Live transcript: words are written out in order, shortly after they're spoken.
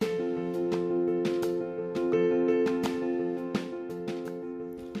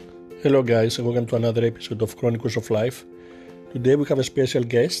Hello guys and welcome to another episode of Chronicles of Life. Today we have a special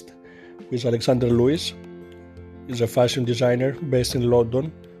guest who is Alexander Lewis. He's a fashion designer based in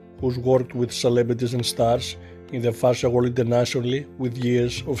London who's worked with celebrities and stars in the fashion world internationally with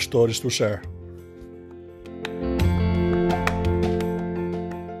years of stories to share.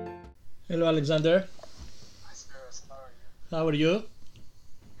 Hello Alexander. Hi Spiros, how are you? How are you?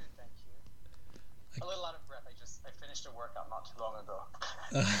 Good, thank you. A little out of breath. I finished a workout not too long ago.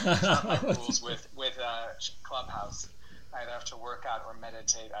 My rules with Clubhouse. I either have to work out or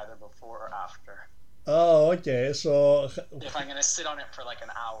meditate either before or after. Oh, okay. So If I'm gonna sit on it for like an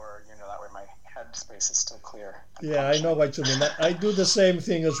hour, that way my head space is still clear. yeah, I know what you mean. I do the same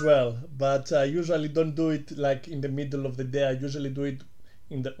thing as well, but I usually don't do it like in the middle of the day. I usually do it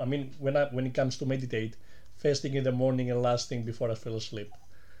when it comes to meditate, first thing in the morning and last thing before I fall asleep.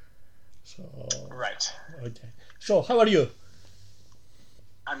 So Right. okay. So how are you?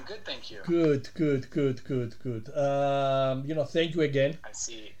 I'm good, thank you. Good. Thank you again. I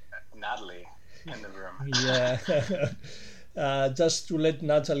see Natalie in the room. Yeah. Just to let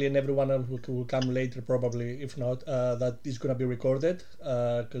Natalie and everyone else who will come later, probably, if not, that is going to be recorded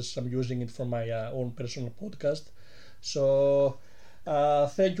because I'm using it for my own personal podcast. So,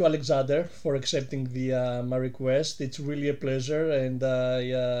 thank you, Alexander, for accepting my request. It's really a pleasure, and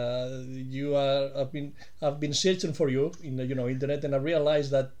I've been searching for you in the internet, and I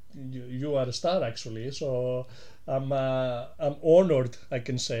realized that you are a star actually. So I'm honored, I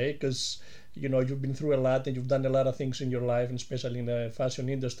can say, because you've been through a lot and you've done a lot of things in your life, and especially in the fashion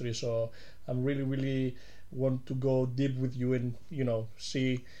industry. So I'm really want to go deep with you and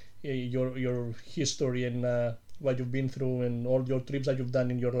see your history and what you've been through and all your trips that you've done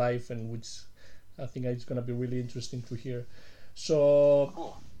in your life, and which I think it's going to be really interesting to hear. So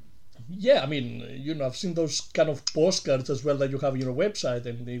Cool. yeah, I've seen those kind of postcards as well that you have on your website,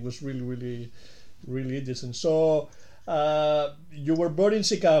 and it was really interesting. So you were born in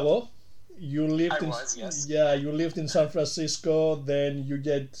Chicago. You lived Yes. Yeah, you lived in San Francisco. Then you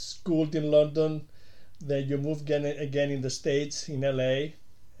get schooled in London. Then you moved again in the States, in LA,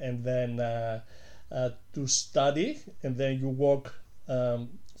 and then to study, and then you work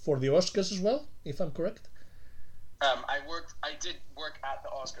for the Oscars as well, if I'm correct. I did work at the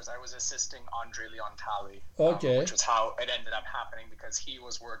Oscars. I was assisting Andre Leon Talley, Okay. which was how it ended up happening because he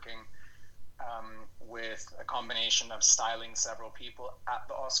was working with a combination of styling several people at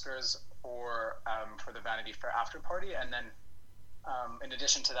the Oscars or for the Vanity Fair after party, and then in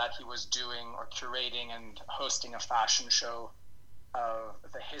addition to that, he was doing or curating and hosting a fashion show of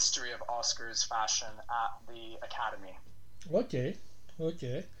the history of Oscars fashion at the Academy. Okay.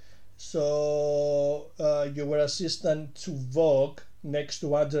 So you were assistant to Vogue next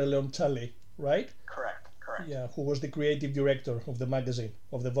to Andre Leon Talley, right? Correct. Yeah, who was the creative director of the magazine,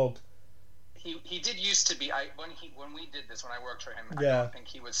 of the Vogue. He did used to be. When we did this, when I worked for him, I Yeah. don't think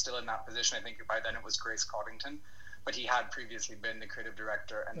he was still in that position. I think by then it was Grace Coddington, but he had previously been the creative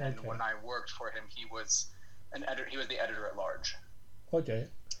director. And then Okay. when I worked for him, he was an editor. He was the editor at large. Okay.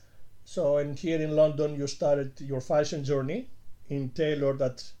 So, and here in London, you started your fashion journey in tailored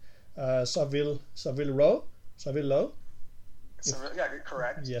at Savile Row. So yeah,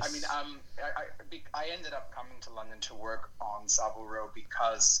 correct. Yes. I ended up coming to London to work on Savile Row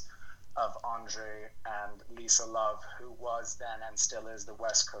because of Andre and Lisa Love, who was then and still is the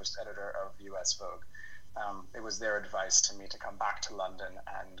West Coast editor of US Vogue. It was their advice to me to come back to London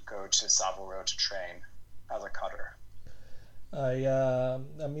and go to Savile Row to train as a cutter. I'm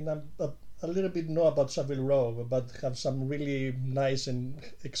a little bit know about Savile Row, but have some really nice and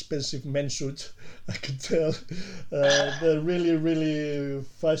expensive men's suits. I could tell they're really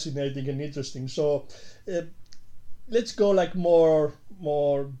fascinating and interesting. So let's go like more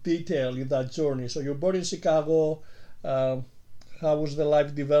detail in that journey. So you're born in Chicago. How was the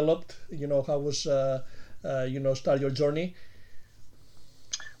life developed? How was start your journey?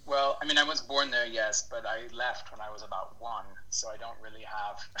 Well, I was born there, yes, but I left when I was about 1, so I don't really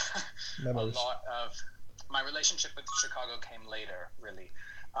have a Memories. lot of... My relationship with Chicago came later, really.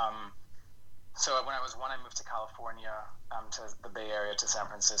 So when I was 1, I moved to California, to the Bay Area, to San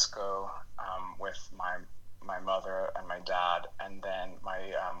Francisco, with my mother and my dad, and then my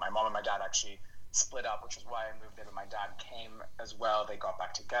mom and my dad actually split up, which is why I moved there, but my dad came as well. They got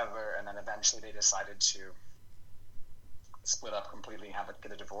back together, and then eventually they decided to split up completely and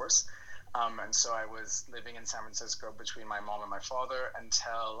get a divorce. And so I was living in San Francisco between my mom and my father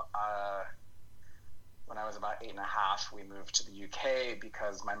until when I was about 8 and a half, we moved to the UK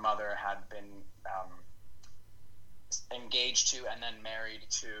because my mother had been engaged to and then married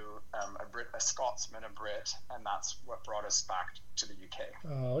to a Scotsman, a Brit, and that's what brought us back to the UK.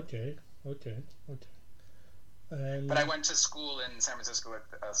 Okay. But I went to school in San Francisco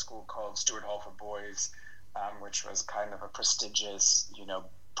at a school called Stewart Hall for Boys, which was kind of a prestigious,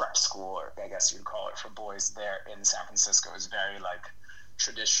 prep school, or I guess you'd call it, for boys there in San Francisco. It was very like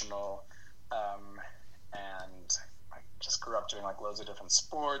traditional, and I just grew up doing like loads of different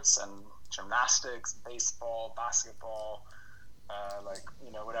sports and gymnastics, baseball, basketball,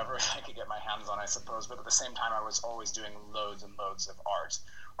 whatever I could get my hands on, I suppose. But at the same time, I was always doing loads and loads of arts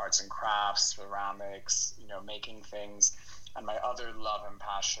and crafts, ceramics, making things. And my other love and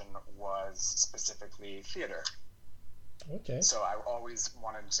passion was specifically theater. Okay. So I always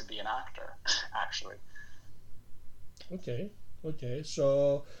wanted to be an actor, actually. Okay.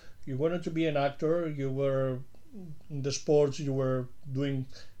 So you wanted to be an actor. You were in the sports. You were doing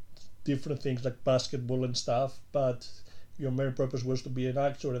different things like basketball and stuff, but your main purpose was to be an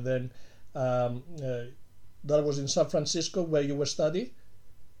actor. And then that was in San Francisco where you were studying.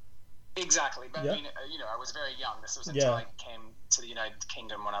 Exactly, but yeah. I mean, I was very young. This was until I came to the United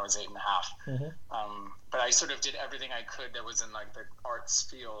Kingdom when I was 8.5. Mm-hmm. But I sort of did everything I could that was in like the arts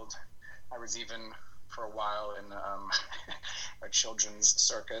field. I was even for a while in a children's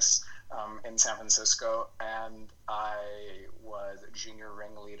circus in San Francisco, and I was a junior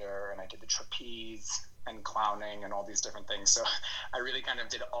ringleader, and I did the trapeze and clowning and all these different things. So I really kind of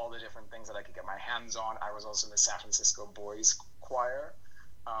did all the different things that I could get my hands on. I was also in the San Francisco Boys Choir.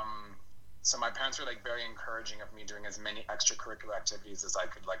 So my parents were like very encouraging of me doing as many extracurricular activities as I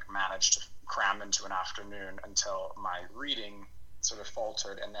could like manage to cram into an afternoon, until my reading sort of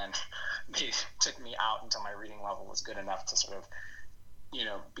faltered, and then they took me out until my reading level was good enough to sort of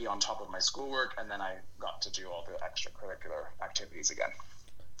be on top of my schoolwork, and then I got to do all the extracurricular activities again.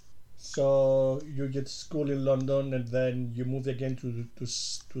 So you get school in London, and then you moved again to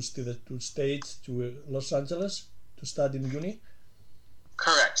States, to Los Angeles to study in uni?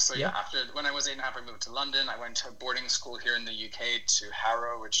 Correct. So after when I was 8.5, I moved to London. I went to boarding school here in the UK to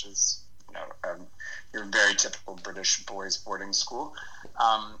Harrow, which is your very typical British boys boarding school,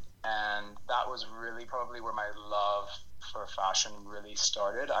 and that was really probably where my love for fashion really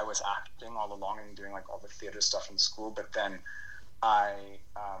started. I was acting all along and doing like all the theater stuff in school, but then I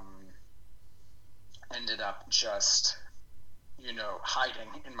ended up just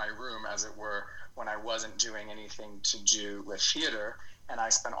hiding in my room, as it were, when I wasn't doing anything to do with theater. And I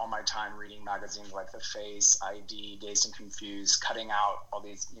spent all my time reading magazines like The Face, ID, Dazed and Confused, cutting out all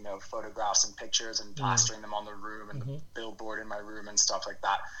these, photographs and pictures and plastering them on the room and the billboard in my room and stuff like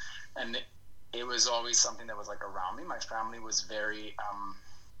that. And it was always something that was like around me. My family was very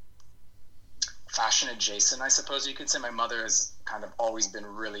fashion adjacent, I suppose you could say. My mother has kind of always been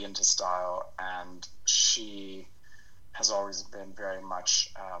really into style, and she has always been very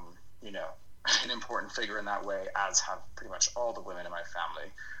much, an important figure in that way, as have pretty much all the women in my family.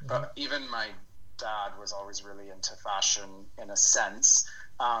 Mm-hmm. But even my dad was always really into fashion in a sense,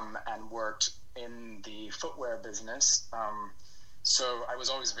 and worked in the footwear business. So I was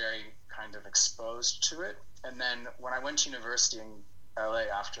always very kind of exposed to it. And then when I went to university in LA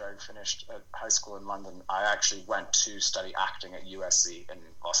after I finished at high school in London, I actually went to study acting at USC in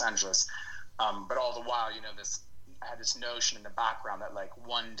Los Angeles. But all the while, I had this notion in the background that like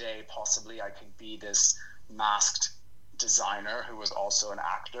one day possibly I could be this masked designer who was also an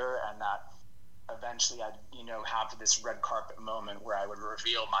actor, and that eventually I'd have this red carpet moment where I would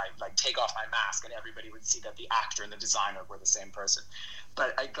reveal take off my mask, and everybody would see that the actor and the designer were the same person.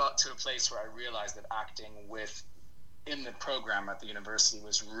 But I got to a place where I realized that acting in the program at the university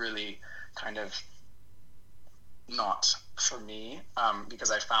was really kind of not for me,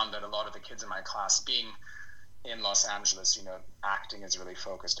 because I found that a lot of the kids in my class, being in Los Angeles, acting is really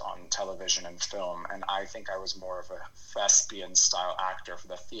focused on television and film, and I think I was more of a thespian style actor for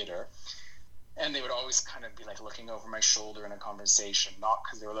the theater. And they would always kind of be like looking over my shoulder in a conversation, not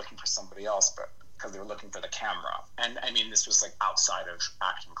because they were looking for somebody else, but because they were looking for the camera. And I mean, this was like outside of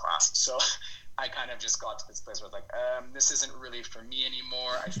acting class. So I kind of just got to this place where I was like, this isn't really for me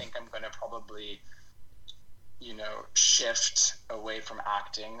anymore. I think I'm going to probably shift away from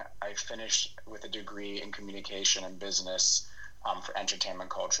acting. I finished with a degree in communication and business for entertainment,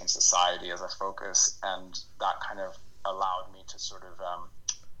 culture, and society as a focus, and that kind of allowed me to sort of,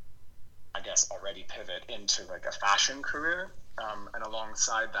 already pivot into like a fashion career. And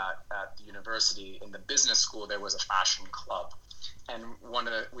alongside that, at the university, in the business school, there was a fashion club. And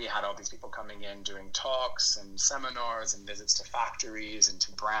we had all these people coming in doing talks and seminars and visits to factories and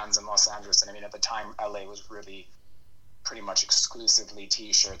to brands in Los Angeles. And I mean, at the time, LA was really pretty much exclusively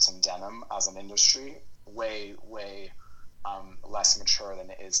t-shirts and denim as an industry. way less mature than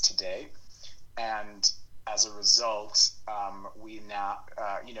it is today. And as a result, we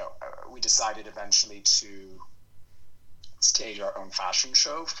decided eventually to stage our own fashion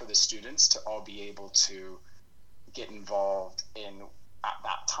show for the students to all be able to get involved in. At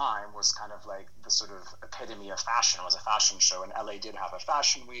that time was kind of like the sort of epitome of fashion. It was a fashion show, and LA did have a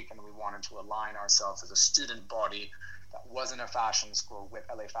fashion week, and we wanted to align ourselves as a student body that wasn't a fashion school with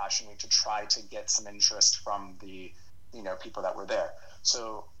LA Fashion Week to try to get some interest from the people that were there.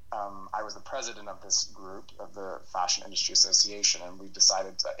 So I was the president of this group of the Fashion Industry Association, and we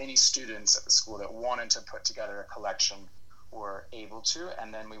decided that any students at the school that wanted to put together a collection were able to,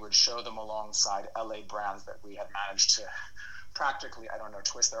 and then we would show them alongside LA brands that we had managed to practically,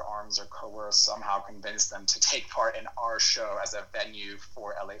 twist their arms or coerce, somehow convince them to take part in our show as a venue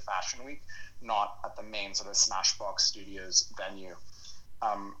for LA Fashion Week, not at the main sort of Smashbox Studios venue.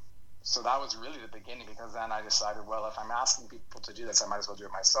 So that was really the beginning, because then I decided, well, if I'm asking people to do this, I might as well do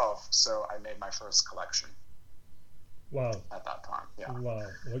it myself. So I made my first collection. Wow. At that time, yeah. Wow,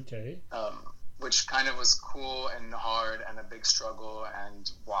 okay. Which kind of was cool and hard and a big struggle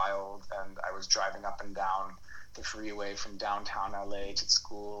and wild. And I was driving up and down the freeway from downtown LA to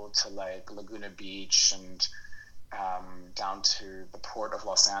school to like Laguna Beach and down to the port of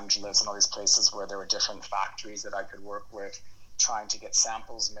Los Angeles and all these places where there were different factories that I could work with, trying to get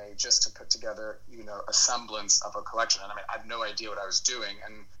samples made just to put together, a semblance of a collection. And I mean, I had no idea what I was doing.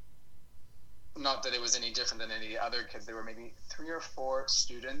 And not that it was any different than any other kids. There were maybe 3 or 4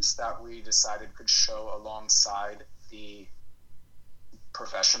 students that we decided could show alongside the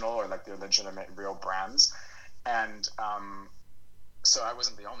professional or like the legitimate real brands. And so I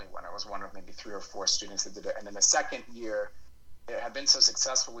wasn't the only one. I was one of maybe 3 or 4 students that did it. And then the second year, it had been so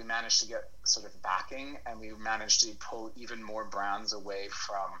successful, we managed to get sort of backing, and we managed to pull even more brands away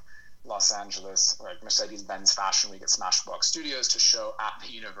from Los Angeles, like Mercedes-Benz Fashion Week at Smashbox Studios, to show at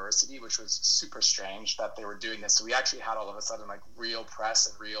the university, which was super strange that they were doing this. So we actually had all of a sudden like real press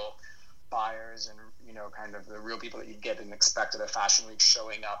and real buyers and, kind of the real people that you'd get and expect at a fashion week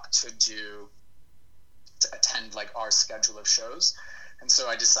showing up to attend like our schedule of shows. And so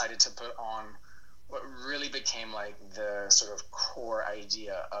I decided to put on what really became like the sort of core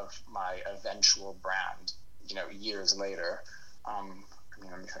idea of my eventual brand, years later.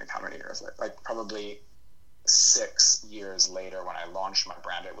 Let me think how many years later, like probably 6 years later when I launched my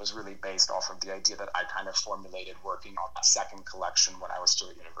brand. It was really based off of the idea that I kind of formulated working on that second collection when I was still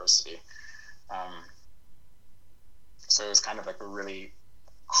at university. So it was kind of like a really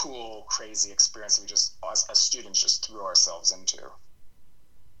cool, crazy experience we just, as students, just threw ourselves into.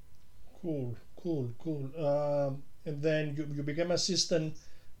 Cool. And then you became assistant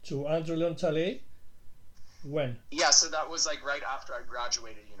to Andre Leon Talley. When? Yeah, so that was like right after I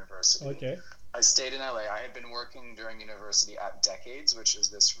graduated university. Okay. I stayed in LA. I had been working during university at Decades, which is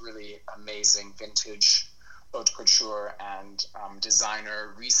this really amazing vintage haute couture and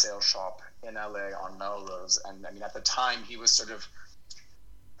designer resale shop in LA on Melrose. And I mean, at the time, he was sort of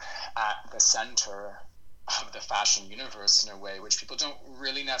at the center of the fashion universe in a way, which people don't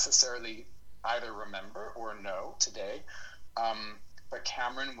really necessarily either remember or know today. But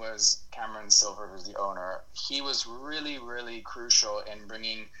Cameron Silver, who's the owner, he was really, really crucial in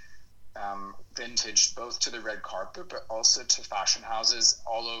bringing vintage both to the red carpet, but also to fashion houses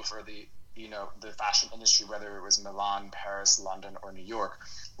all over the fashion industry, whether it was Milan, Paris, London, or New York.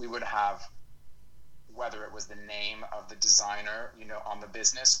 We would have, whether it was the name of the designer, on the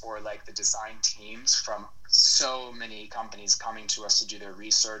business, or like the design teams from so many companies coming to us to do their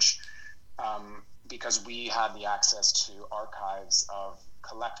research, because we had the access to archives of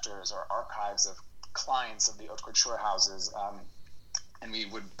collectors or archives of clients of the haute couture houses, and we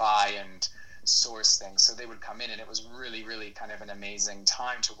would buy and source things. So they would come in, and it was really, really kind of an amazing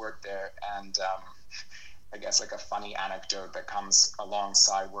time to work there. And I guess like a funny anecdote that comes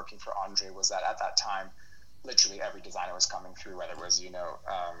alongside working for Andre was that at that time, literally every designer was coming through, whether it was,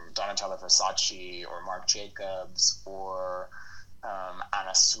 Donatella Versace or Marc Jacobs or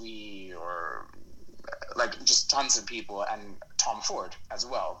Anna Sui or like just tons of people, and Tom Ford as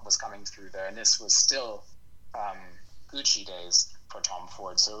well was coming through there. And this was still Gucci days for Tom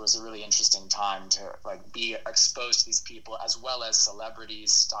Ford. So it was a really interesting time to like be exposed to these people, as well as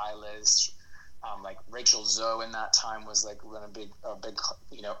celebrities, stylists, like Rachel Zoe in that time was like a big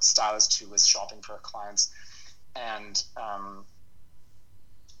stylist who was shopping for her clients. And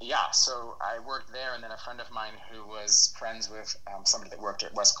so I worked there, and then a friend of mine who was friends with somebody that worked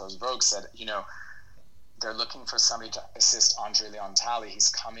at West Coast Vogue said, they're looking for somebody to assist Andre Leon Talley. He's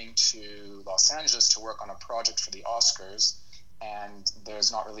coming to Los Angeles to work on a project for the Oscars, and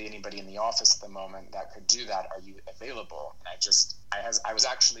there's not really anybody in the office at the moment that could do that. Are you available? And I was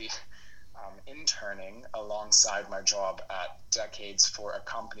actually interning alongside my job at Decades for a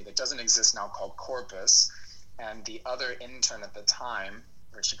company that doesn't exist now called Corpus. And the other intern at the time,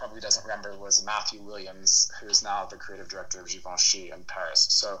 which he probably doesn't remember, was Matthew Williams, who's now the creative director of Givenchy in Paris.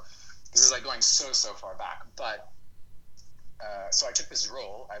 So this is like going so far back. But so I took this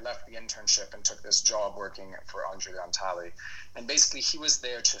role. I left the internship and took this job working for Andre Antali. And basically he was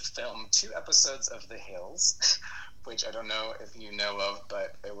there to film 2 episodes of The Hills, which I don't know if you know of,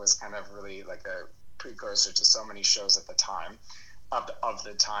 but it was kind of really like a precursor to so many shows at the time, of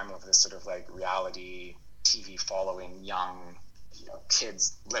the time of this sort of like reality TV following young,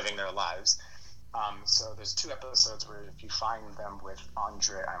 kids living their lives. So there's 2 episodes where if you find them with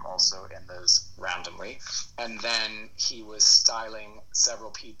Andre, I'm also in those randomly. And then he was styling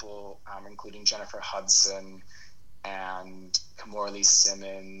several people, including Jennifer Hudson and Kimora Lee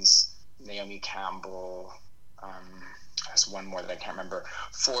Simmons, Naomi Campbell. There's one more that I can't remember,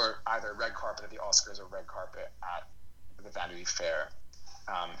 for either red carpet at the Oscars or red carpet at the Vanity Fair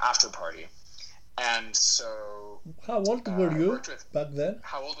after party. And so how old were you back then?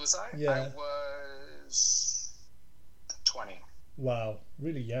 How old was I? Yeah. I was 20. Wow,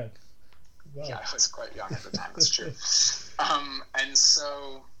 really young. Wow. Yeah, I was quite young at the time, that's true. And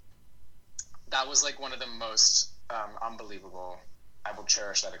so that was like one of the most unbelievable. I will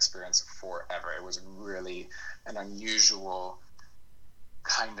cherish that experience forever. It was really an unusual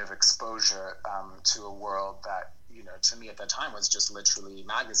kind of exposure to a world that, to me at that time was just literally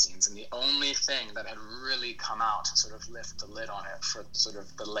magazines. And the only thing that had really come out to sort of lift the lid on it for sort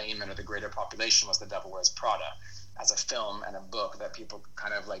of the layman or the greater population was The Devil Wears Prada, as a film and a book that people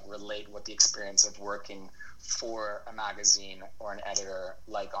kind of like relate what the experience of working for a magazine or an editor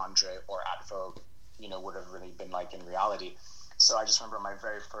like Andre or at Vogue, would have really been like in reality. So I just remember my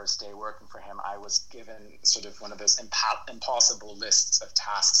very first day working for him, I was given sort of one of those impossible lists of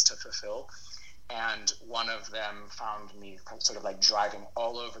tasks to fulfill. And one of them found me sort of like driving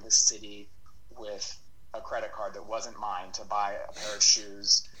all over the city with a credit card that wasn't mine to buy a pair of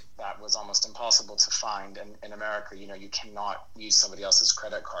shoes that was almost impossible to find. And in America, you cannot use somebody else's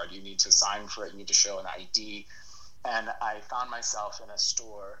credit card. You need to sign for it. You need to show an ID. And I found myself in a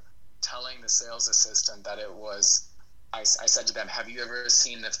store telling the sales assistant that it was, I said to them, have you ever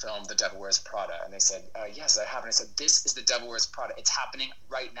seen the film The Devil Wears Prada? And they said, yes, I have. And I said, this is The Devil Wears Prada. It's happening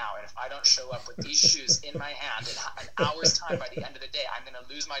right now. And if I don't show up with these shoes in my hand in an hour's time by the end of the day, I'm going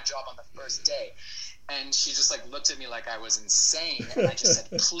to lose my job on the first day. And she just like looked at me like I was insane. And I just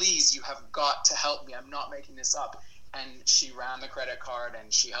said, please, you have got to help me. I'm not making this up. And she ran the credit card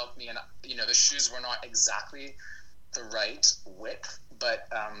and she helped me. And, the shoes were not exactly the right width, but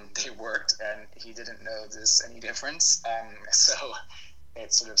they worked, and he didn't notice any difference. So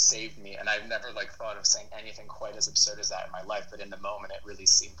it sort of saved me. And I've never like thought of saying anything quite as absurd as that in my life, but in the moment it really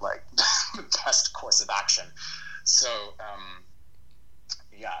seemed like the best course of action. So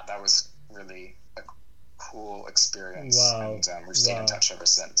that was really a cool experience. Wow. And we've stayed in touch ever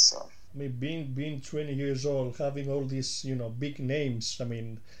since. So I mean, being 20 years old, having all these big names, I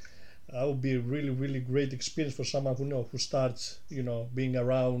mean, that would be a really, really great experience for someone who starts, being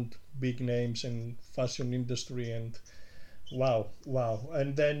around big names in fashion industry. And wow.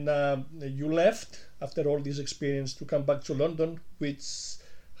 And then you left after all this experience to come back to London.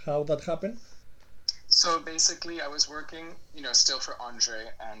 How that happened? So basically, I was working, still for Andre,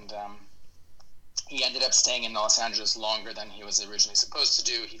 and he ended up staying in Los Angeles longer than he was originally supposed to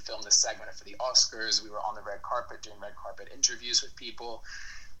do. He filmed this segment for the Oscars. We were on the red carpet doing red carpet interviews with people.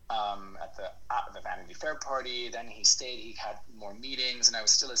 At the Vanity Fair party. Then he stayed, he had more meetings, and I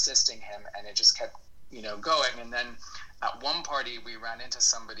was still assisting him, and it just kept, going. And then at one party, we ran into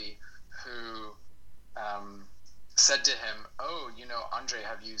somebody who said to him, oh, Andre,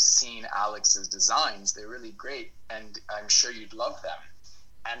 have you seen Alex's designs? They're really great, and I'm sure you'd love them.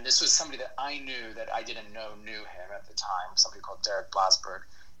 And this was somebody that I knew that I didn't know knew him at the time, somebody called Derek Blasberg.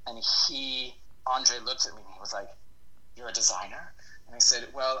 And Andre looked at me and he was like, you're a designer? And I said,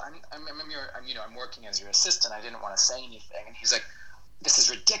 well, I'm working as your assistant. I didn't want to say anything. And he's like, this is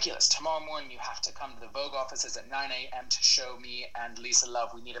ridiculous. Tomorrow morning you have to come to the Vogue offices at 9 a.m. to show me and Lisa Love.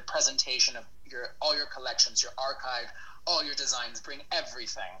 We need a presentation of all your collections, your archive, all your designs. Bring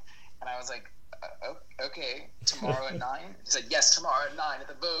everything. And I was like, okay, tomorrow at 9? He said, yes, tomorrow at 9 at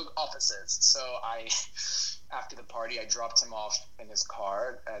the Vogue offices. So after the party, I dropped him off in his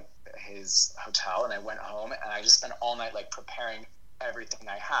car at his hotel, and I went home, and I just spent all night like preparing everything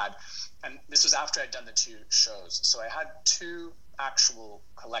I had. And this was after I'd done the 2 shows. So I had 2 actual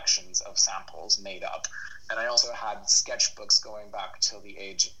collections of samples made up, And I also had sketchbooks going back till the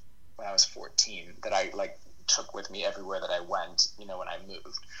age when I was 14 that I like took with me everywhere that I went, you know, when I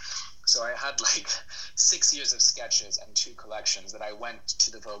moved. So I had like 6 years of sketches and 2 collections that I went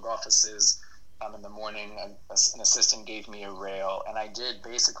to the Vogue offices in the morning. An assistant gave me a rail, and I did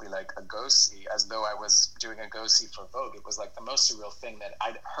basically like a go-see, as though I was doing a go-see for Vogue. It was like the most surreal thing that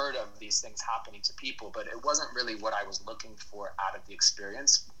I'd heard of these things happening to people, but it wasn't really what I was looking for out of the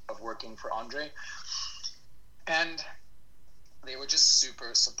experience of working for Andre. And they were just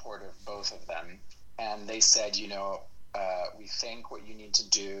super supportive, both of them. And they said, you know, we think what you need to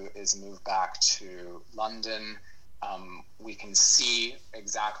do is move back to London. We can see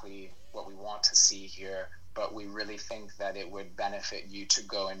exactly what we want to see here, but we really think that it would benefit you to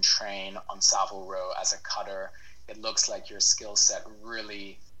go and train on Savile Row as a cutter. It looks like your skill set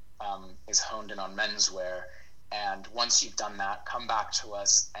really is honed in on menswear. And once you've done that, come back to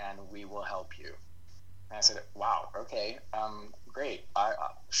us and we will help you. And I said, wow, okay, great,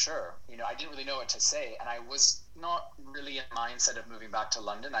 sure. You know, I didn't really know what to say, and I was not really in the mindset of moving back to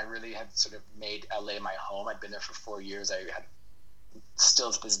London. I really had sort of made LA my home. I'd been there for 4 years. I had,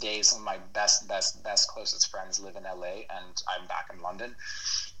 still to this day, some of my best, closest friends live in LA, and I'm back in London.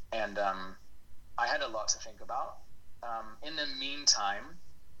 And I had a lot to think about. In the meantime,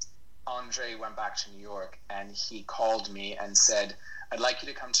 Andre went back to New York, and he called me and said, I'd like you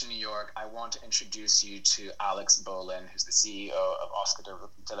to come to New York. I want to introduce you to Alex Bolin, who's the CEO of Oscar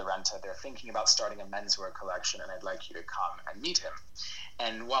de la Renta. They're thinking about starting a menswear collection, and I'd like you to come and meet him.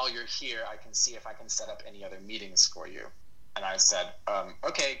 And while you're here, I can see if I can set up any other meetings for you. And I said,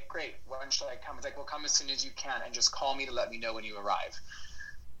 okay, great. When should I come? He's like, well, come as soon as you can, and just call me to let me know when you arrive.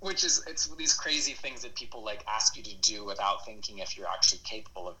 Which is, it's these crazy things that people like ask you to do without thinking if you're actually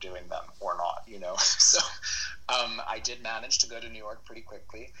capable of doing them or not, you know? So I did manage to go to New York pretty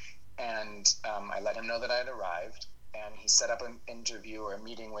quickly, and I let him know that I had arrived, and he set up an interview or a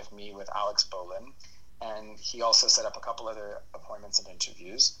meeting with me with Alex Bolin, and he also set up a couple other appointments and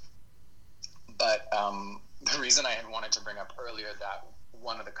interviews. But the reason I had wanted to bring up earlier that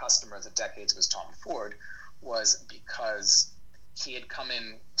one of the customers at Decades was Tom Ford was because he had come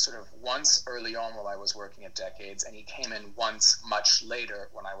in sort of once early on while I was working at Decades, and he came in once much later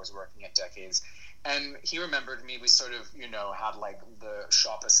when I was working at Decades. And he remembered me. We sort of, you know, had like the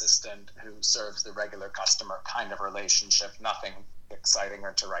shop assistant who serves the regular customer kind of relationship, nothing exciting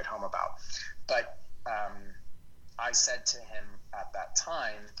or to write home about. But I said to him at that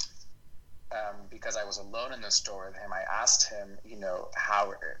time, because I was alone in the store with him, I asked him, you know,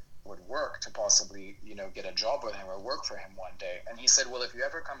 how it would work to possibly, you know, get a job with him or work for him one day. And he said, well, if you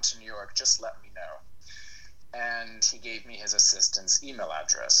ever come to New York, just let me know. And he gave me his assistant's email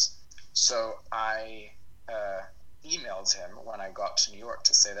address. So I emailed him when I got to New York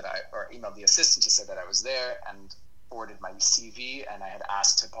to say that or emailed the assistant to say that I was there, and forwarded my CV, and I had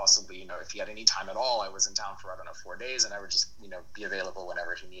asked to possibly, you know, if he had any time at all. I was in town for, 4 days, and I would just, you know, be available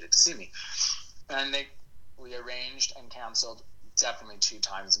whenever he needed to see me. And we arranged and canceled definitely 2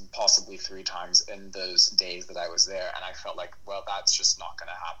 times and possibly 3 times in those days that I was there. And I felt like, well, that's just not going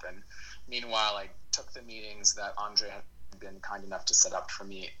to happen. Meanwhile, I took the meetings that Andre had been kind enough to set up for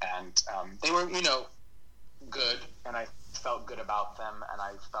me, and they were, you know, good, and I felt good about them, and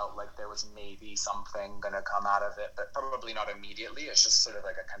I felt like there was maybe something going to come out of it, but probably not immediately. It's just sort of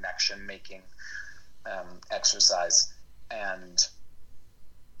like a connection making exercise. And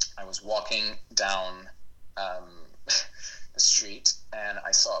I was walking down the street, and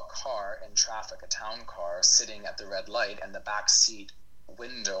I saw a car in traffic, a town car, sitting at the red light, and the back seat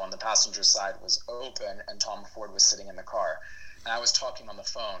window on the passenger side was open, and Tom Ford was sitting in the car. And I was talking on the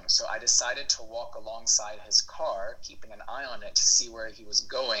phone, so I decided to walk alongside his car, keeping an eye on it to see where he was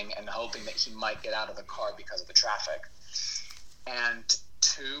going and hoping that he might get out of the car because of the traffic. And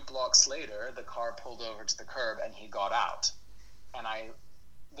 2 blocks later, the car pulled over to the curb and he got out. And I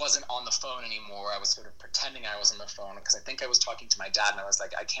wasn't on the phone anymore. I was sort of pretending I was on the phone because I think I was talking to my dad, and I was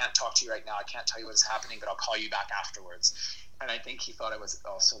like, I can't talk to you right now. I can't tell you what's happening, but I'll call you back afterwards. And I think he thought it was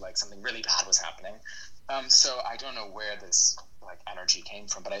also like something really bad was happening. So I don't know where this like energy came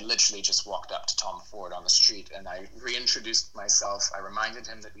from, but I literally just walked up to Tom Ford on the street, and I reintroduced myself. I reminded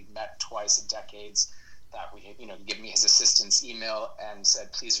him that we'd met twice in Decades, that we had, you know, give me his assistant's email, and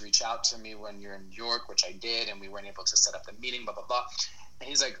said, please reach out to me when you're in New York, which I did, and we weren't able to set up the meeting, blah, blah, blah. And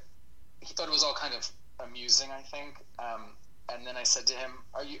he's like, he thought it was all kind of amusing, I think. And then I said to him,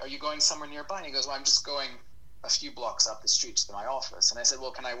 are you going somewhere nearby? And he goes, well, I'm just going a few blocks up the street to my office. And I said,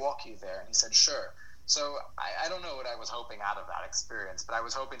 well, can I walk you there? And he said, sure. So I don't know what I was hoping out of that experience, but I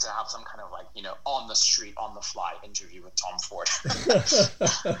was hoping to have some kind of like, on the street, on the fly interview with Tom Ford.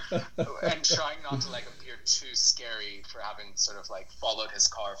 And trying not to like appear too scary for having sort of like followed his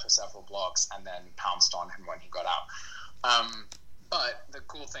car for several blocks and then pounced on him when he got out. But the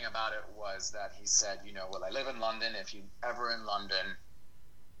cool thing about it was that he said, well, I live in London. If you're ever in London,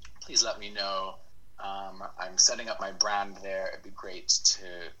 please let me know. I'm setting up my brand there. It'd be great to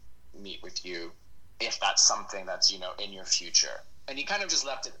meet with you if that's something that's, in your future. And he kind of just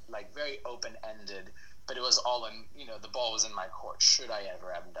left it like very open-ended, but it was all in, the ball was in my court. Should I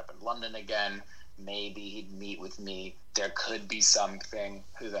ever end up in London again? Maybe he'd meet with me. There could be something.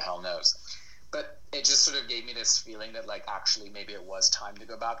 Who the hell knows? But it just sort of gave me this feeling that like actually maybe it was time to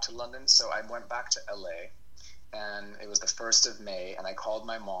go back to London. So I went back to LA, and it was the 1st of May, and I called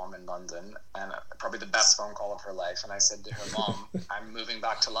my mom in London, and probably the best phone call of her life. And I said to her, Mom, I'm moving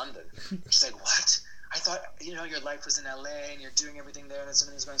back to London. She's like, what? I thought, your life was in LA and you're doing everything there and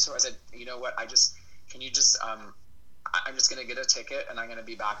everything's going so. I said, you know what? I'm just going to get a ticket and I'm going to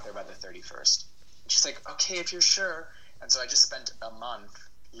be back there by the 31st. And she's like, okay, if you're sure. And so I just spent a month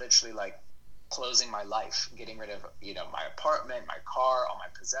literally like closing my life, getting rid of, my apartment, my car, all my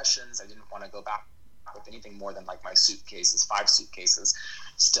possessions. I didn't want to go back with anything more than like my suitcases, 5 suitcases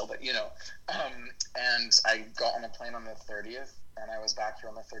still, but and I got on a plane on the 30th and I was back here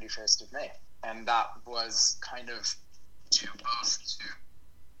on the 31st of May. And that was kind of due both to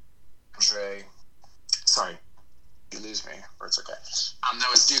Andre. Sorry, you lose me, or it's okay.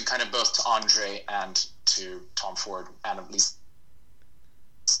 That was due kind of both to Andre and to Tom Ford, and at least.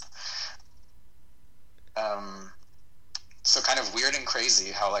 So kind of weird and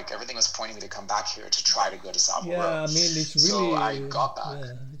crazy how like everything was pointing me to come back here to try to go to Savile Row. Yeah, I mean it's really. So I got back.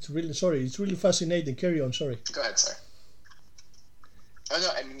 Yeah, it's really fascinating. Carry on. Sorry. Go ahead, sir. Oh no,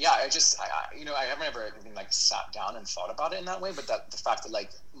 I mean, yeah, I haven't ever even like sat down and thought about it in that way, but that the fact that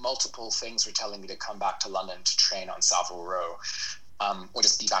like multiple things were telling me to come back to London to train on Savile Row, or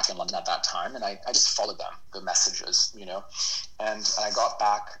just be back in London at that time, and I just followed them, the messages, and I got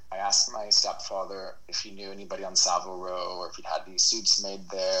back. I asked my stepfather if he knew anybody on Savile Row or if he'd had any suits made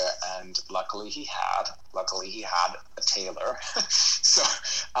there, and luckily he had a tailor. So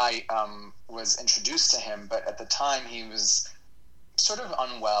I was introduced to him, but at the time he was sort of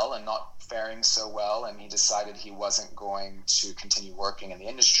unwell and not faring so well, and he decided he wasn't going to continue working in the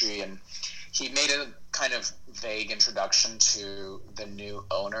industry, and he made a kind of vague introduction to the new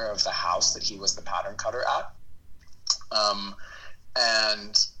owner of the house that he was the pattern cutter at,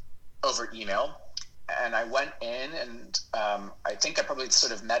 and over email. And I went in, and I think I probably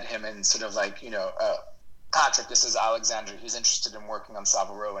sort of met him and sort of like, Patrick, this is Alexander. He's interested in working on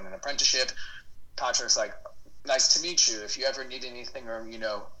Savile Row in an apprenticeship. Patrick's like, nice to meet you. If you ever need anything or,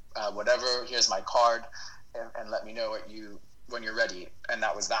 whatever, here's my card, and let me know when you're ready. And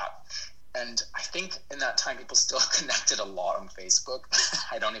that was that. And I think in that time, people still connected a lot on Facebook.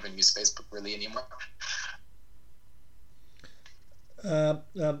 I don't even use Facebook really anymore. So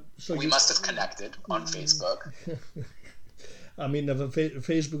we must have connected on Facebook. I mean,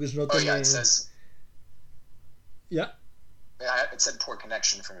 Facebook is not. Oh yeah, it says. Yeah. Yeah, it said poor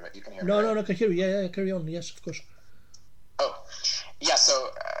connection for me, but you can hear me. No, right? no, I can hear you. Yeah, carry on. Yes, of course. Oh, yeah. So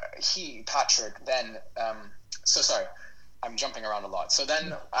Patrick, then. So sorry, I'm jumping around a lot. So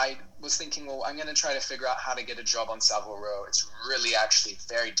then I was thinking, well, I'm going to try to figure out how to get a job on Savile Row. It's really actually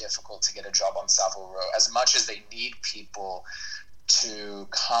very difficult to get a job on Savile Row. As much as they need people to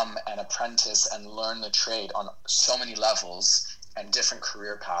come and apprentice and learn the trade on so many levels and different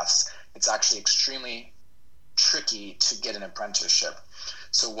career paths, it's actually extremely tricky to get an apprenticeship.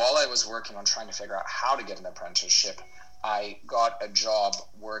 So while I was working on trying to figure out how to get an apprenticeship, I got a job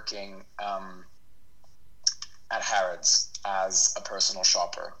working at Harrods as a personal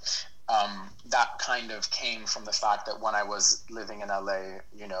shopper. That kind of came from the fact that when I was living in LA,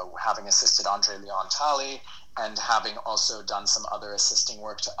 having assisted Andre Leon Talley and having also done some other assisting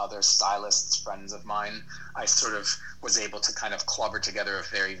work to other stylists, friends of mine, I sort of was able to kind of clobber together a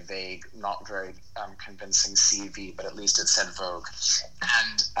very vague, not very convincing CV, but at least it said Vogue.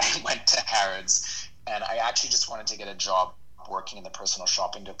 And I went to Harrods, and I actually just wanted to get a job working in the personal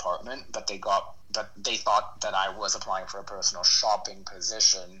shopping department, but they thought that I was applying for a personal shopping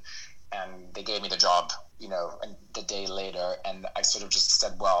position, and they gave me the job, and the day later. And I sort of just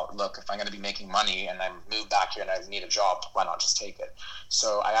said, well, look, if I'm going to be making money and I move back here and I need a job, why not just take it?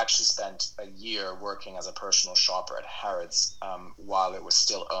 So I actually spent a year working as a personal shopper at Harrods while it was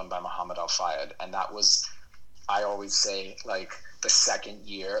still owned by Mohammed Al Fayed. And that was, I always say, like the second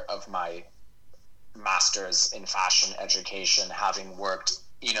year of my master's in fashion education, having worked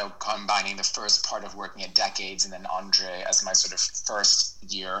combining the first part of working at Decades and then Andre as my sort of first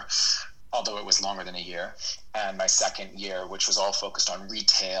year, although it was longer than a year, and my second year, which was all focused on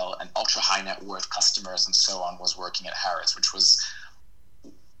retail and ultra high net worth customers and so on, was working at Harrods, which was,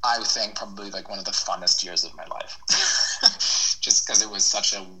 I would think, probably like one of the funnest years of my life, just because it was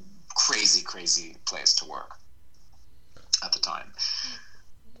such a crazy place to work at the time.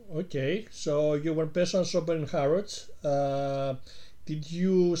 Okay, so you were personal shopper in Harrods. Did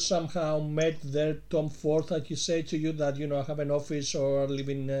you somehow met there Tom Ford, like you say to you that I have an office or I live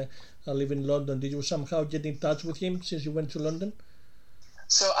in London? Did you somehow get in touch with him since you went to London?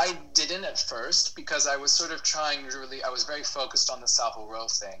 So I didn't at first, because I was sort of I was very focused on the Savile Row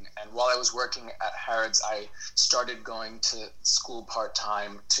thing. And while I was working at Harrods, I started going to school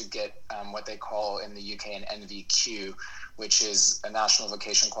part-time to get what they call in the UK an NVQ, which is a National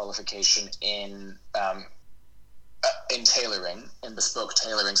Vocation Qualification in tailoring, in bespoke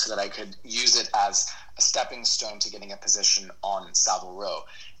tailoring, so that I could use it as a stepping stone to getting a position on Savile Row.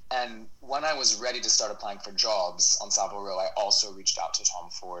 And when I was ready to start applying for jobs on Savile Row, I also reached out to Tom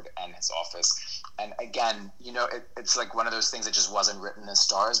Ford and his office. And again, it's like one of those things that just wasn't written in the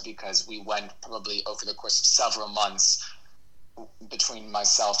stars, because we went probably over the course of several months between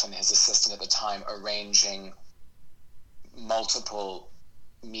myself and his assistant at the time, arranging multiple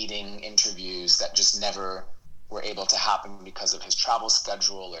meeting interviews that just never were able to happen because of his travel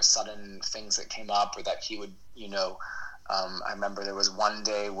schedule or sudden things that came up, or that he would, I remember there was one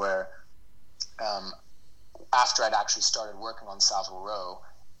day where after I'd actually started working on Savile Row,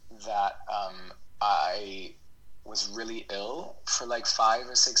 that I was really ill for like 5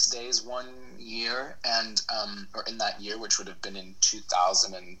 or 6 days one year, and or in that year, which would have been in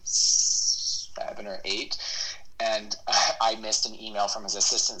 2007 or 8. And I missed an email from his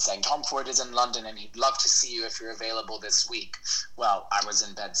assistant saying, Tom Ford is in London and he'd love to see you if you're available this week. Well, I was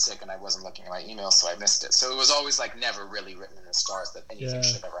in bed sick and I wasn't looking at my email, so I missed it. So it was always like never really written in the stars that anything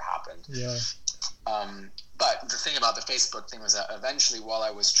should have ever happened. Yeah. But the thing about the Facebook thing was that eventually, while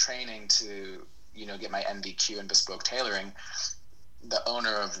I was training to, get my NVQ in bespoke tailoring, the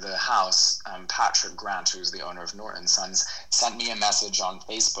owner of the house, Patrick Grant, who's the owner of Norton Sons, sent me a message on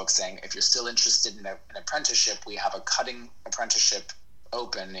Facebook saying, if you're still interested in an apprenticeship, we have a cutting apprenticeship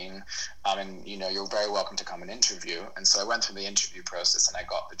opening, and you're very welcome to come and interview. And so I went through the interview process and I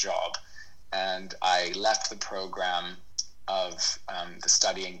got the job, and I left the program of the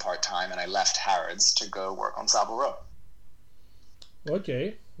studying part-time, and I left Harrods to go work on Savile Row.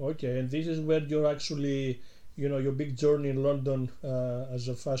 Okay, and this is where you're actually, your big journey in London as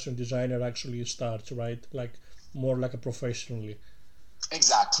a fashion designer actually starts, right? Like more like a professionally.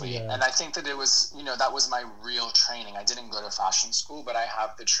 Exactly. Yeah. And I think that it was, that was my real training. I didn't go to fashion school, but I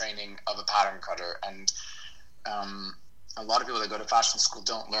have the training of a pattern cutter. And a lot of people that go to fashion school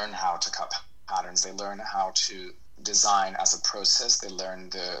don't learn how to cut patterns. They learn how to design as a process. They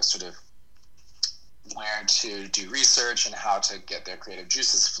learn the sort of where to do research and how to get their creative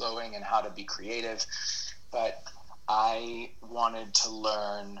juices flowing and how to be creative. But I wanted to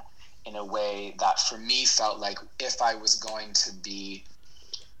learn in a way that for me felt like if I was going to be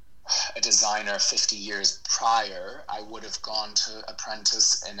a designer 50 years prior, I would have gone to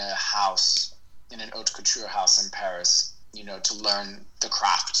apprentice in a house, in an haute couture house in Paris, to learn the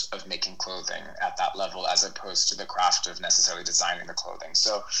craft of making clothing at that level, as opposed to the craft of necessarily designing the clothing.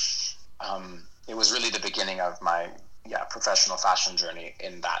 So it was really the beginning of my professional fashion journey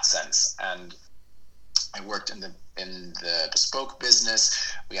in that sense. And I worked in the bespoke business.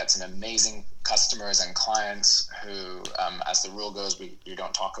 We had some amazing customers and clients who, as the rule goes, you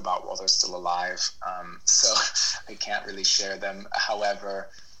don't talk about while they're still alive. So I can't really share them. However,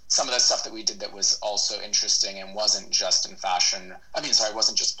 some of the stuff that we did that was also interesting and wasn't just in fashion.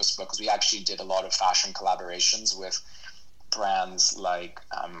 Wasn't just bespoke, because we actually did a lot of fashion collaborations with brands like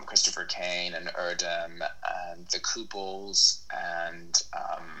Christopher Kane and Erdem and the Kooples, and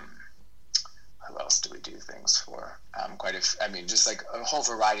who else do we do things for? Just like a whole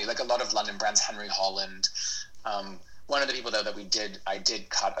variety, like a lot of London brands, Henry Holland. One of the people though that I did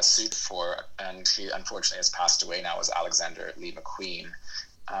cut a suit for, and he unfortunately has passed away now, was Alexander Lee McQueen.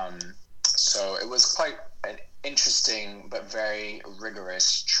 So it was quite an interesting but very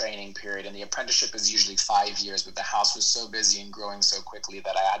rigorous training period, and the apprenticeship is usually 5 years, but the house was so busy and growing so quickly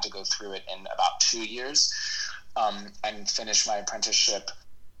that I had to go through it in about 2 years, and finish my apprenticeship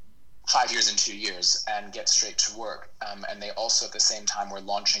 5 years and 2 years and get straight to work. And they also at the same time were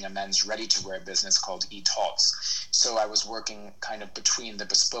launching a men's ready-to-wear business called eTots. So I was working kind of between the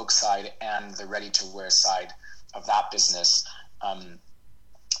bespoke side and the ready-to-wear side of that business.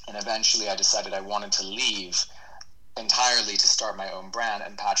 And eventually I decided I wanted to leave entirely to start my own brand,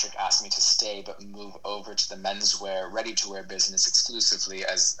 and Patrick asked me to stay but move over to the menswear ready-to-wear business exclusively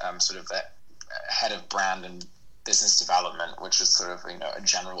as sort of the head of brand and business development, which is sort of, a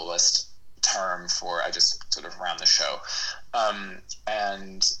generalist term for I just sort of ran the show.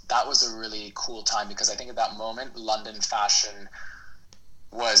 And that was a really cool time because I think at that moment London fashion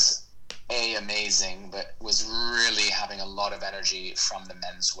was amazing, but was really having a lot of energy from the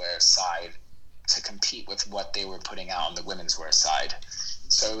menswear side to compete with what they were putting out on the women's wear side.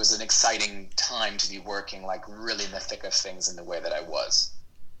 So it was an exciting time to be working like really in the thick of things in the way that I was.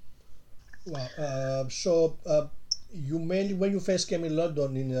 Wow. So you mainly, when you first came in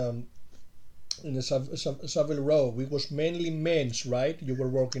London in the Savile Row, it was mainly men's, right? You were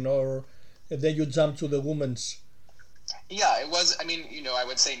working, or and then you jumped to the women's. Yeah, it was. I mean, I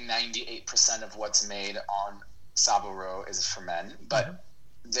would say 98% of what's made on Savile Row is for men, but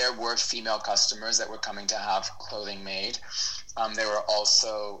there were female customers that were coming to have clothing made. There were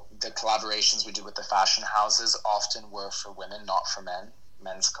also the collaborations we did with the fashion houses often were for women, not for men.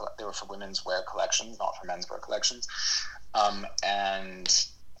 They were for women's wear collections, not for men's wear collections. And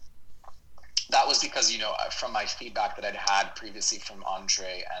that was because, from my feedback that I'd had previously from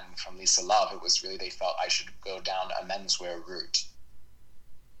Andre and from Lisa Love, it was really they felt I should go down a menswear route.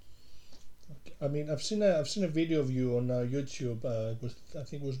 I mean, I've seen a video of you on YouTube. I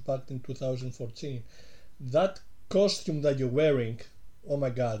think it was back in 2014. That costume that you're wearing, oh my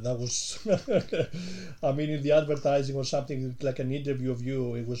God, that was. I mean, in the advertising or something like an interview of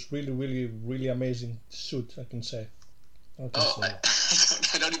you, it was really, really, really amazing suit. I can say. I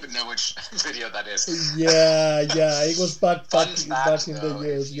don't even know which video that is. Yeah, it was back in though, the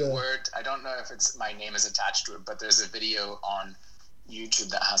years. I don't know if my name is attached to it, but there's a video on YouTube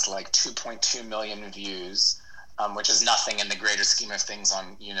that has like 2.2 million views, which is nothing in the greater scheme of things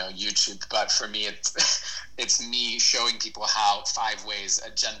on YouTube. But for me, it's me showing people how 5 ways a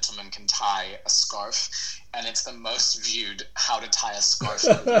gentleman can tie a scarf, and it's the most viewed how to tie a scarf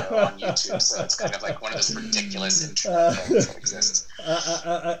video on YouTube. So it's kind of like one of those ridiculous internet things that exists.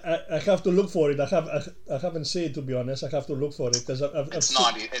 I have to look for it. I haven't seen it, to be honest. I have to look for it because it's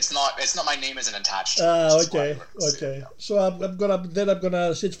not. My name isn't attached. Okay. So I'm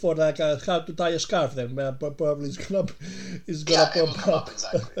gonna search for like how to tie a scarf. Then probably it's gonna pop up.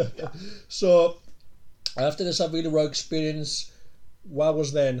 Exactly. Yeah. So after the Savile Row experience, what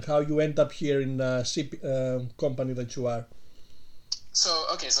was then? How you end up here in the company that you are? So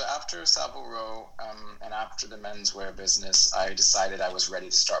after Savile Row and after the menswear business, I decided I was ready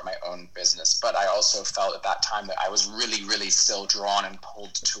to start my own business. But I also felt at that time that I was really, really still drawn and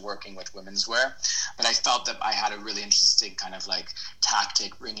pulled to working with women's wear. But I felt that I had a really interesting kind of like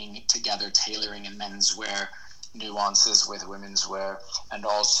tactic, bringing together tailoring and menswear nuances with women's wear, and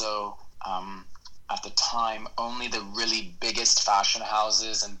also at the time, only the really biggest fashion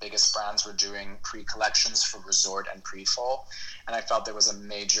houses and biggest brands were doing pre-collections for resort and pre-fall. And I felt there was a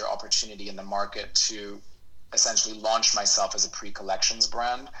major opportunity in the market to essentially launch myself as a pre-collections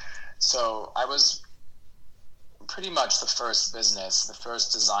brand. So I was pretty much the first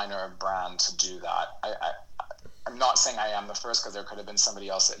designer brand to do that. I'm not saying I am the first because there could have been somebody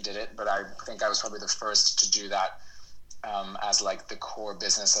else that did it, but I think I was probably the first to do that as like the core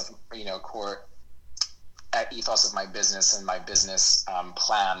business of, core ethos of my business, and my business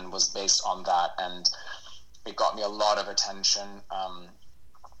plan was based on that, and it got me a lot of attention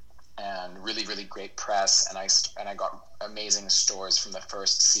and really, really great press, and I got amazing stores from the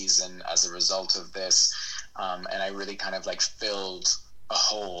first season as a result of this, and I really kind of like filled a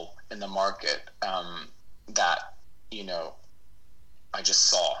hole in the market that I just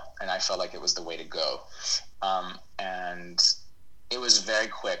saw, and I felt like it was the way to go, and it was very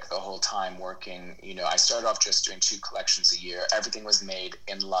quick the whole time working. I started off just doing 2 collections a year. Everything was made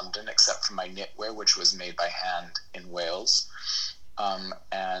in London except for my knitwear, which was made by hand in Wales.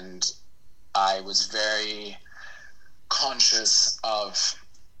 And I was very conscious of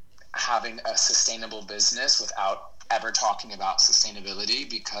having a sustainable business without ever talking about sustainability,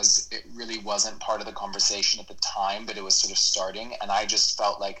 because it really wasn't part of the conversation at the time, but it was sort of starting. And I just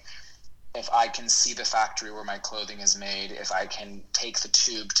felt like, if I can see the factory where my clothing is made, if I can take the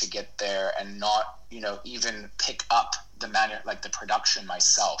tube to get there and not, even pick up the production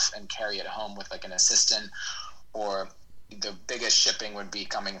myself and carry it home with like an assistant, or the biggest shipping would be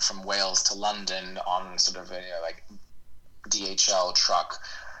coming from Wales to London on sort of a like DHL truck.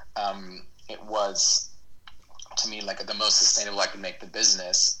 It was, to me, like the most sustainable I could make the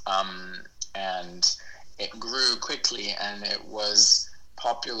business. And it grew quickly, and it was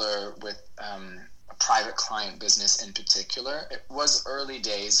popular with private client business in particular, it was early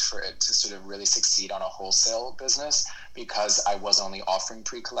days for it to sort of really succeed on a wholesale business because I was only offering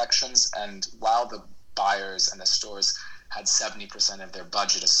pre-collections. And while the buyers and the stores had 70% of their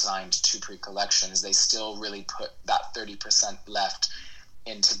budget assigned to pre-collections, they still really put that 30% left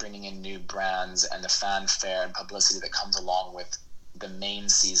into bringing in new brands and the fanfare and publicity that comes along with the main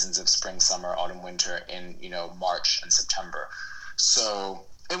seasons of spring, summer, autumn, winter in, March and September. So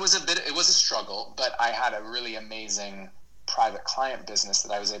it was a struggle, but I had a really amazing private client business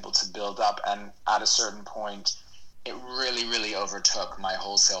that I was able to build up. And at a certain point, it really, really overtook my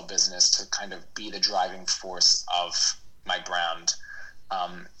wholesale business to kind of be the driving force of my brand.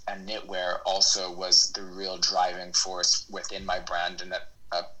 And knitwear also was the real driving force within my brand. And at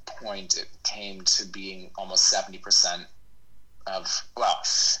a point, it came to being almost 70%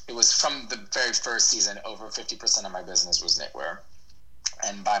 it was from the very first season, over 50% of my business was knitwear.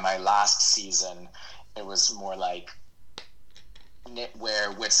 And by my last season, it was more like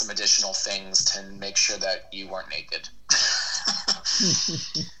knitwear with some additional things to make sure that you weren't naked.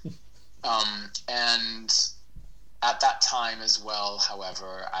 And at that time as well,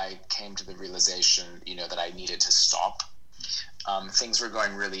 however, I came to the realization, that I needed to stop. Things were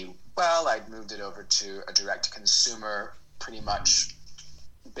going really well. I'd moved it over to a direct-to-consumer, pretty much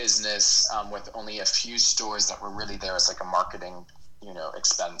business with only a few stores that were really there as like a marketing,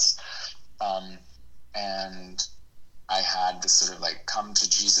 expense. And I had this sort of like come to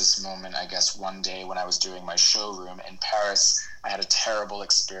Jesus moment, I guess, one day when I was doing my showroom in Paris. I had a terrible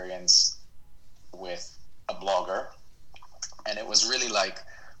experience with a blogger, and it was really like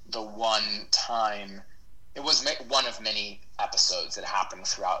the one time, it was one of many episodes that happened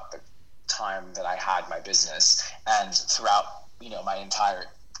throughout the time that I had my business and throughout,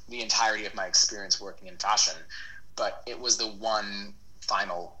 the entirety of my experience working in fashion. But it was the one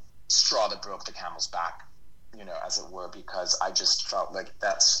final straw that broke the camel's back, as it were, because I just felt like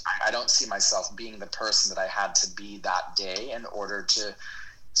I don't see myself being the person that I had to be that day in order to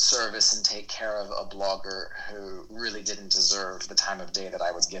service and take care of a blogger who really didn't deserve the time of day that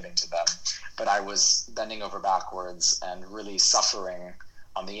I was giving to them. But I was bending over backwards and really suffering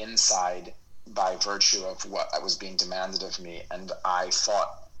on the inside by virtue of what was being demanded of me. And I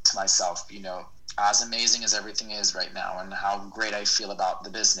thought to myself, as amazing as everything is right now and how great I feel about the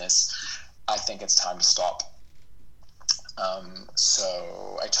business, I think it's time to stop.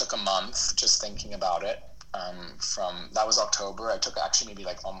 So I took a month just thinking about it. That was October. I took actually maybe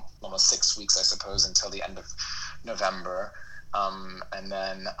like almost 6 weeks, I suppose, until the end of November. And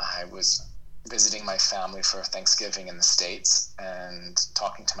then I was visiting my family for Thanksgiving in the States, and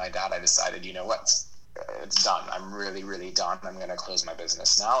talking to my dad, I decided, it's done. I'm really, really done. I'm going to close my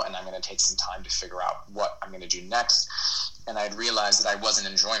business now, and I'm going to take some time to figure out what I'm going to do next. And I'd realized that I wasn't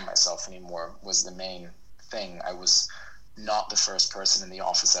enjoying myself anymore was the main thing. I was not the first person in the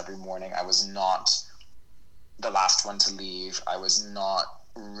office every morning. I was not the last one to leave. I was not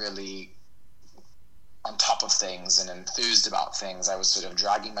really on top of things and enthused about things. I was sort of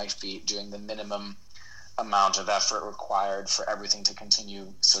dragging my feet, doing the minimum amount of effort required for everything to continue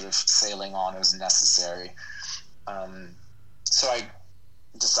sort of sailing on as necessary. So I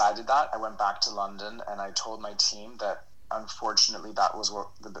decided that. I went back to London and I told my team that unfortunately that was what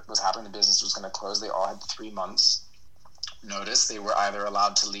was happening. The business was going to close. They all had 3 months notice. They were either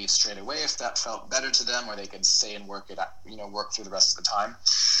allowed to leave straight away if that felt better to them, or they could stay and work through the rest of the time.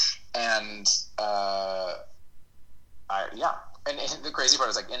 And And the crazy part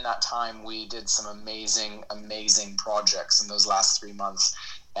is, like, in that time, we did some amazing, amazing projects in those last 3 months.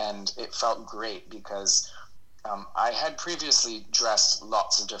 And it felt great because I had previously dressed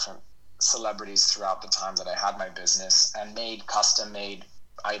lots of different celebrities throughout the time that I had my business and made custom-made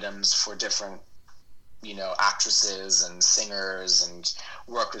items for different, actresses and singers, and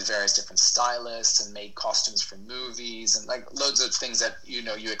worked with various different stylists and made costumes for movies and like loads of things that,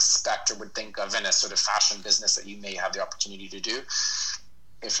 you expect or would think of in a sort of fashion business that you may have the opportunity to do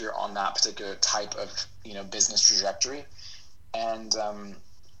if you're on that particular type of, business trajectory. And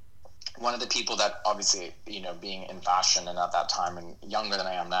one of the people that obviously, being in fashion and at that time and younger than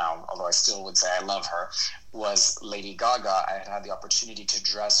I am now, although I still would say I love her, was Lady Gaga. I had the opportunity to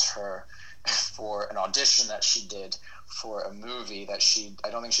dress her for an audition that she did for a movie that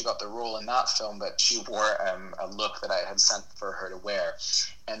I don't think she got the role in that film, but she wore a look that I had sent for her to wear.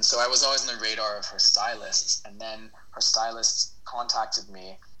 And so I was always on the radar of her stylists. And then her stylist contacted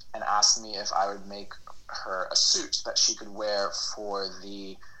me and asked me if I would make her a suit that she could wear for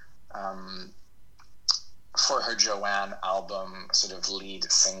the for her Joanne album sort of lead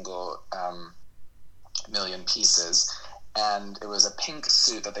single, Million Pieces. and it was a pink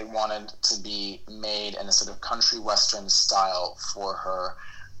suit that they wanted to be made in a sort of country western style for her.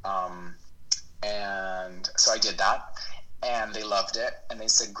 And so I did that, and they loved it, and they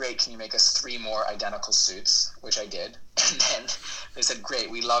said, great, can you make us 3 more identical suits? Which I did. And then they said, great,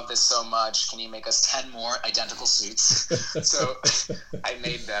 we love this so much, can you make us 10 more identical suits? So I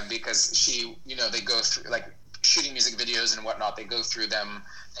made them, because she, you know, they go through, like, shooting music videos and whatnot, they go through them,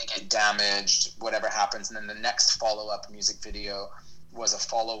 they get damaged, whatever happens, and then the next follow-up music video was a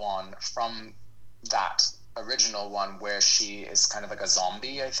follow-on from that original one, where she is kind of like a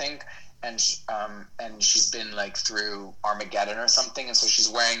zombie, I think, and she's been like through Armageddon or something, and so she's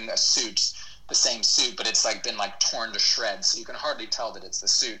wearing a suit, the same suit, but it's like been like torn to shreds, so you can hardly tell that it's the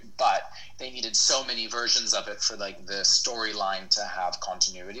suit, but they needed so many versions of it for like the storyline to have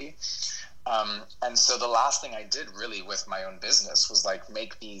continuity. And so the last thing I did really with my own business was like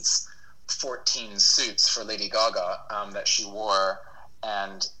make these 14 suits for Lady Gaga that she wore.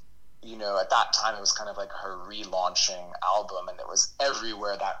 And, you know, at that time it was kind of like her relaunching album, and it was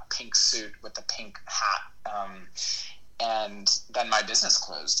everywhere, that pink suit with the pink hat. And then my business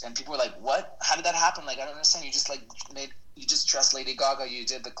closed, and people were like, what? How did that happen? Like, I don't understand. You just dressed Lady Gaga, you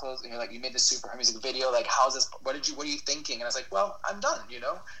did the clothes, you made the suit for her music video. Like, how's this? What are you thinking? And I was like, well, I'm done, you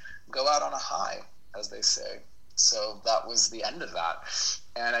know? Go out on a high, as they say. So that was the end of that.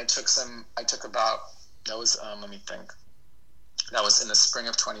 And that was in the spring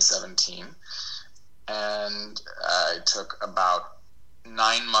of 2017. And I took about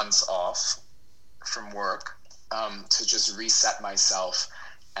 9 months off from work to just reset myself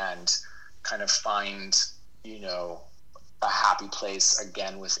and kind of find, you know, a happy place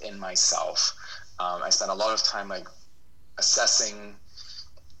again within myself. I spent a lot of time like assessing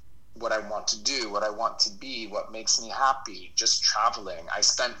what I want to do, what I want to be, what makes me happy, just traveling. I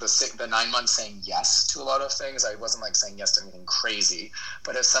spent the 9 months saying yes to a lot of things. I wasn't like saying yes to anything crazy,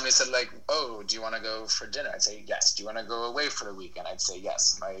 but if somebody said like, oh, do you want to go for dinner? I'd say yes. Do you want to go away for the weekend? I'd say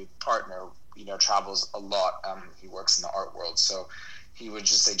yes. My partner, you know, travels a lot. He works in the art world, so he would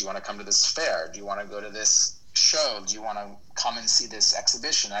just say, do you want to come to this fair? Do you want to go to this show? Do you want to come and see this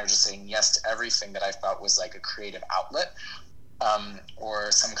exhibition? I was just saying yes to everything that I felt was like a creative outlet,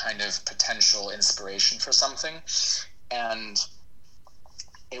 or some kind of potential inspiration for something. And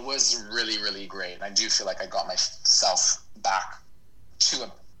it was really, really great. And I do feel like I got myself back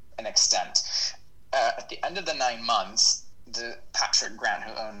to an extent. At the end of the 9 months, the Patrick Grant,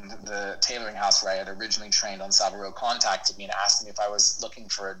 who owned the tailoring house where I had originally trained on Savile Row, contacted me and asked me if I was looking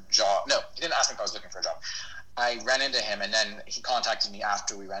for a job. No, he didn't ask me if I was looking for a job. I ran into him, and then he contacted me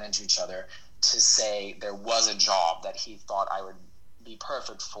after we ran into each other to say there was a job that he thought I would be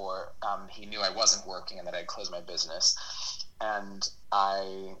perfect for. He knew I wasn't working and that I'd closed my business. And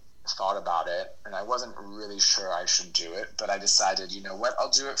I thought about it, and I wasn't really sure I should do it, but I decided, you know what, I'll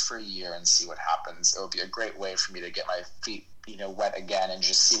do it for a year and see what happens. It will be a great way for me to get my feet, you know, wet again and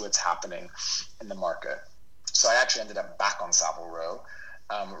just see what's happening in the market. So I actually ended up back on Savile Row,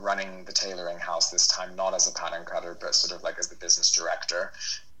 running the tailoring house this time, not as a pattern cutter, but sort of like as the business director.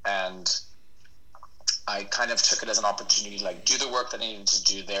 And I kind of took it as an opportunity to like do the work that I needed to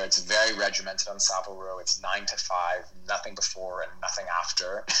do there. It's very regimented on Savile Row. It's 9 to 5, nothing before and nothing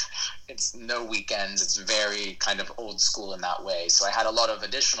after. It's no weekends. It's very kind of old school in that way. So I had a lot of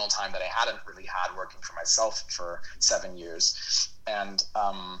additional time that I hadn't really had working for myself for 7 years. And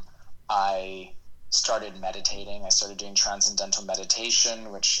I started meditating. I started doing transcendental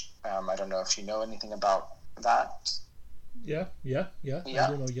meditation, which I don't know if you know anything about that. Yeah. I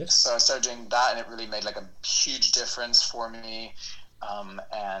don't know, yes. So I started doing that, and it really made like a huge difference for me.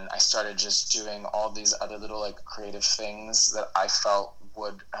 And I started just doing all these other little like creative things that I felt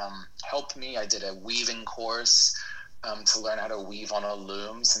would help me. I did a weaving course to learn how to weave on a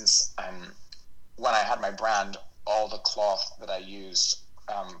loom, since when I had my brand, all the cloth that I used,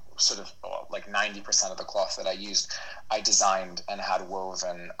 like 90% of the cloth that I used, I designed and had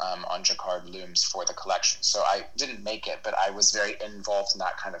woven on jacquard looms for the collection. So I didn't make it, but I was very involved in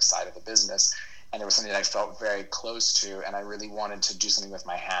that kind of side of the business. And it was something that I felt very close to, and I really wanted to do something with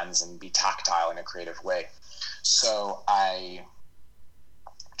my hands and be tactile in a creative way. So I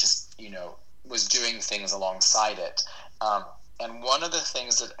just, you know, was doing things alongside it. And one of the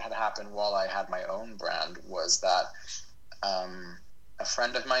things that had happened while I had my own brand was that a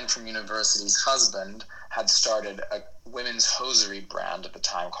friend of mine from university's husband had started a women's hosiery brand at the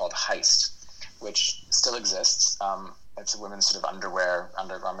time called Heist, which still exists. It's a women's sort of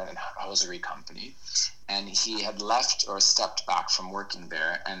undergarment and hosiery company. And he had left or stepped back from working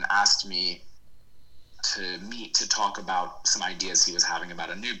there and asked me to meet to talk about some ideas he was having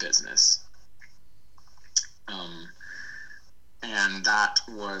about a new business. And that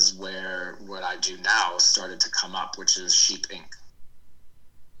was where what I do now started to come up, which is Sheep Inc.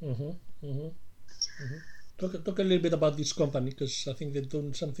 Mm-hmm. Mm-hmm. Mm-hmm. Talk a little bit about this company, because I think they're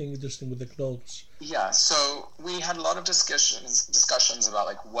doing something interesting with the clothes. Yeah, so we had a lot of discussions about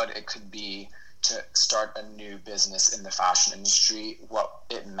like what it could be to start a new business in the fashion industry, what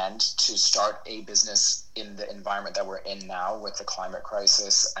it meant to start a business in the environment that we're in now with the climate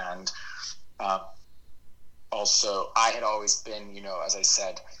crisis. And also, I had always been, as I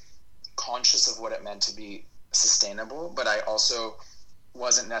said, conscious of what it meant to be sustainable, but I also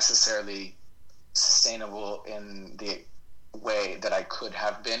wasn't necessarily sustainable in the way that I could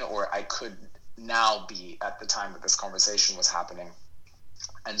have been, or I could now be at the time that this conversation was happening.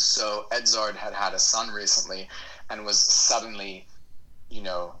 And so Edzard had a son recently and was suddenly,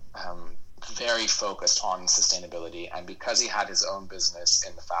 very focused on sustainability. And because he had his own business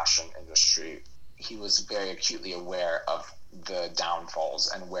in the fashion industry, he was very acutely aware of the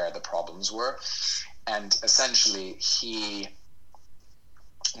downfalls and where the problems were. And essentially, he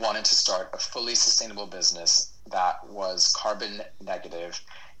wanted to start a fully sustainable business that was carbon negative.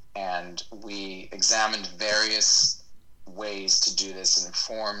 And we examined various ways to do this in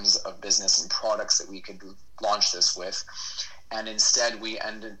forms of business and products that we could launch this with. And instead we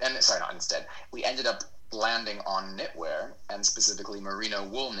ended up landing on knitwear, and specifically merino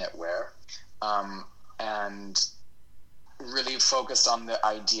wool knitwear, and really focused on the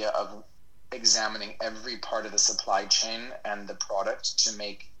idea of examining every part of the supply chain and the product to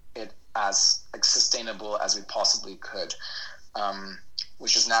make it as sustainable as we possibly could,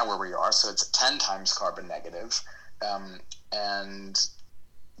 which is now where we are. So it's 10 times carbon negative. And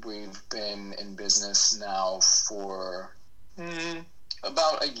we've been in business now for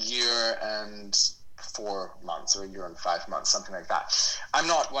about a year and 4 months, or a year and 5 months, something like that. I'm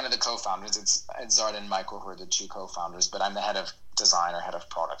not one of the co-founders. It's Edzard and Michael who are the two co-founders, but I'm the head of design or head of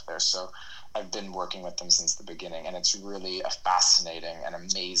product there. So I've been working with them since the beginning, and it's really a fascinating and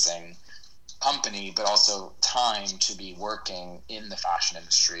amazing company, but also time to be working in the fashion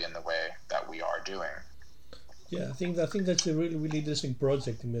industry in the way that we are doing. Yeah, I think that's a really really interesting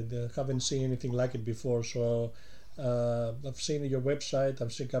project. I haven't seen anything like it before. So I've seen your website.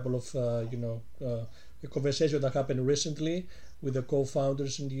 I've seen a couple of a conversation that happened recently with the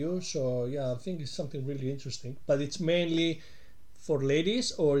co-founders and you. So yeah, I think it's something really interesting. But it's mainly for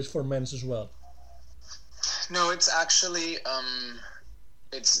ladies, or it's for men as well? No, it's actually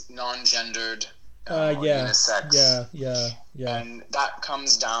it's non-gendered, Yeah, unisex. yeah. And that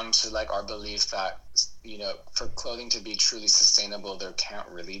comes down to like our belief that for clothing to be truly sustainable, there can't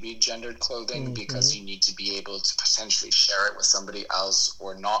really be gendered clothing, because you need to be able to potentially share it with somebody else,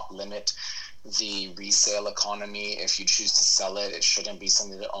 or not limit the resale economy. If you choose to sell it, it shouldn't be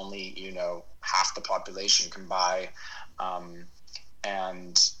something that only half the population can buy.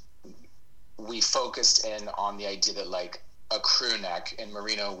 And we focused in on the idea that like a crew neck in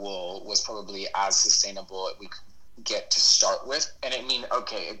merino wool was probably as sustainable as we could get to start with. And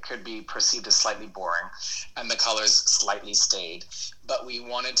it could be perceived as slightly boring and the colors slightly staid, but we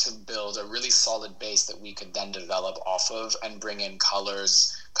wanted to build a really solid base that we could then develop off of and bring in color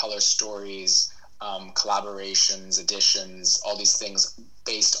stories, collaborations, additions, all these things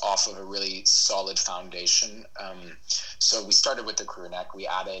based off of a really solid foundation. So we started with the crew neck. We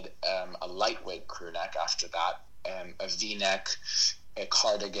added a lightweight crew neck after that, a V-neck, a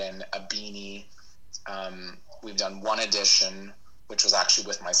cardigan, a beanie. We've done one edition, which was actually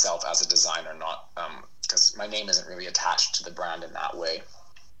with myself as a designer, not because my name isn't really attached to the brand in that way.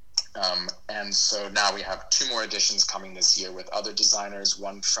 And so now we have 2 more editions coming this year with other designers,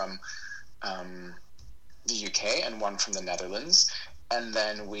 one from the UK and one from the Netherlands. And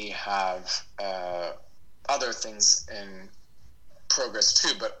then we have other things in progress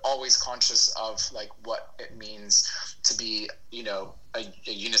too, but always conscious of like what it means to be, a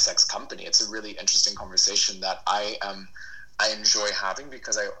unisex company. It's a really interesting conversation that I enjoy having,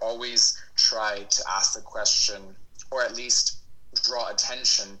 because I always try to ask the question, or at least draw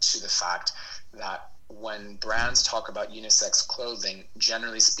attention to the fact that when brands talk about unisex clothing,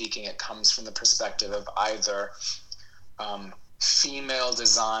 generally speaking, it comes from the perspective of either female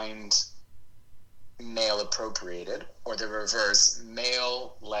designed, male appropriated, or the reverse,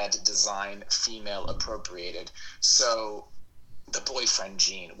 male led design, female appropriated. So the boyfriend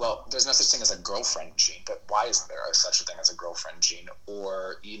jean, well, there's no such thing as a girlfriend jean, but why isn't there such a thing as a girlfriend jean?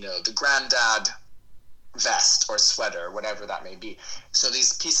 Or the granddad vest or sweater, whatever that may be. So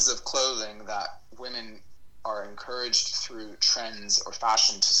these pieces of clothing that women are encouraged through trends or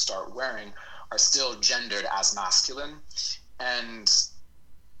fashion to start wearing are still gendered as masculine. And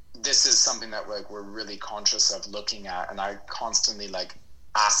this is something that like we're really conscious of looking at, and I constantly like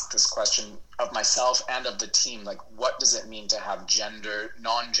ask this question of myself and of the team, like what does it mean to have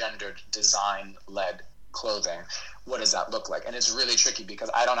non-gendered design led clothing? What does that look like? And it's really tricky because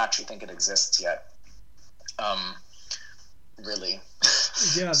I don't actually think it exists yet, really.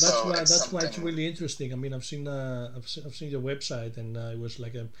 Yeah, that's why it's really interesting. I mean, I've seen your website, and it was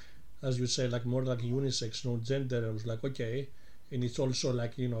like a, as you say, like more like unisex, no gender. I was like, okay, and it's also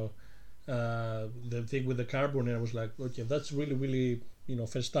like, the thing with the carbon, and I was like, okay, that's really really,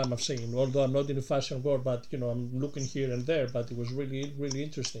 first time I've seen. Although I'm not in the fashion world, but I'm looking here and there. But it was really really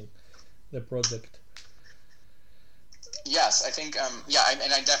interesting, the project. Yes, I think,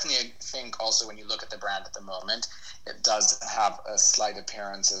 and I definitely think also when you look at the brand at the moment, it does have a slight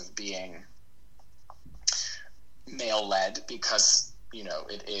appearance of being male-led because,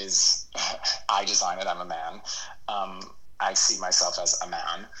 it is, I design it, I'm a man. I see myself as a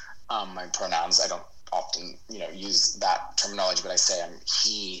man. My pronouns, I don't often, use that terminology, but I say I'm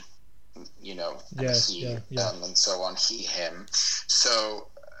he, Yes, he, yeah. and so on, he, him. So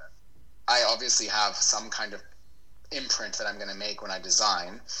I obviously have some kind of imprint that I'm going to make when I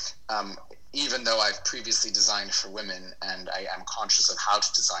design, even though I've previously designed for women and I am conscious of how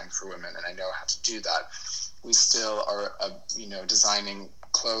to design for women and I know how to do that. We still are, designing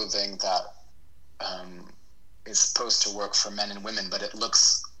clothing that is supposed to work for men and women, but it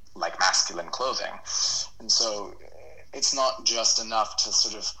looks like masculine clothing. And so it's not just enough to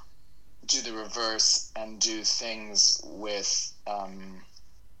sort of do the reverse and do things with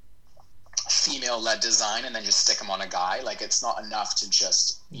female-led design and then just stick them on a guy. Like, it's not enough to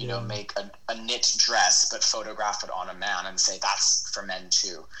just make a knit dress but photograph it on a man and say that's for men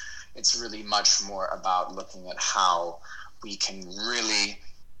too. It's really much more about looking at how we can really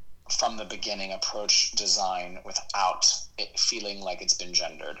from the beginning approach design without it feeling like it's been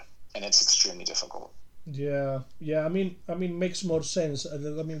gendered, and it's extremely difficult. Yeah. I mean, makes more sense. I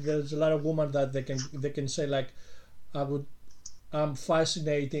mean, there's a lot of women that they can say like, I would I'm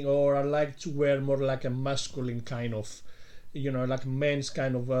fascinating, or I like to wear more like a masculine kind of, like men's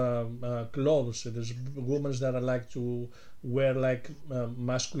kind of clothes. So there's women that I like to wear like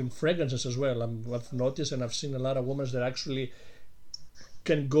masculine fragrances as well. I've noticed and I've seen a lot of women that actually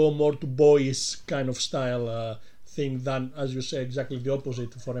can go more to boys kind of style thing than, as you say, exactly the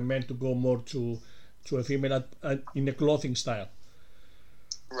opposite for a man to go more to a female in a clothing style.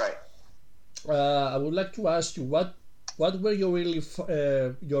 Right. I would like to ask you what were your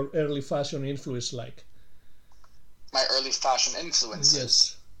early fashion influence like? My early fashion influences.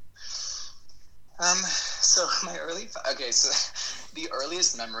 Yes. So my so the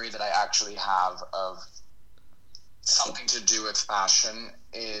earliest memory that I actually have of something to do with fashion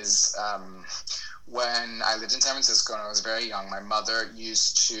is when I lived in San Francisco and I was very young. My mother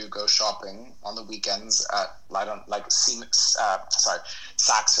used to go shopping on the weekends at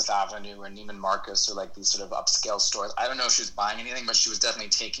Saks Fifth Avenue or Neiman Marcus or like these sort of upscale stores. I don't know if she was buying anything, but she was definitely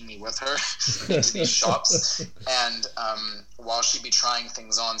taking me with her into these shops. And while she'd be trying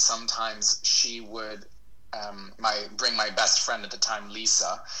things on, sometimes she would bring my best friend at the time,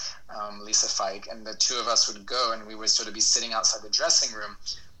 Lisa Fike, and the two of us would go and we would sort of be sitting outside the dressing room.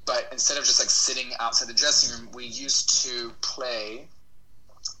 But instead of just like sitting outside the dressing room, we used to play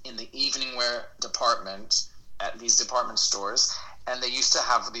in the evening wear department at these department stores. And they used to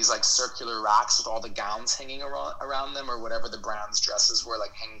have these like circular racks with all the gowns hanging around them, or whatever the brand's dresses were,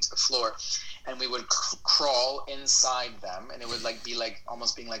 like hanging to the floor. And we would crawl inside them, and it would like be like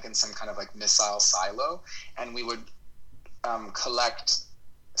almost being like in some kind of like missile silo. And we would collect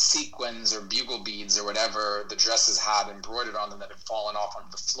sequins or bugle beads or whatever the dresses had embroidered on them that had fallen off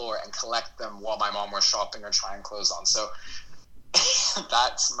onto the floor, and collect them while my mom was shopping or trying clothes on. So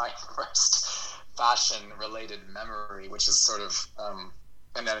that's my first fashion related memory, which is sort of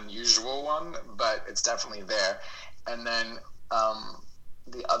an unusual one, but it's definitely there. And then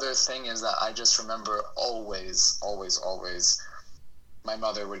the other thing is that I just remember always my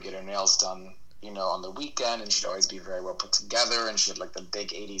mother would get her nails done on the weekend, and she'd always be very well put together, and she had like the big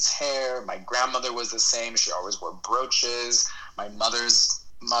 80s hair. My grandmother was the same. She always wore brooches. My mother's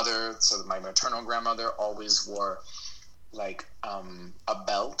mother, so my maternal grandmother, always wore like a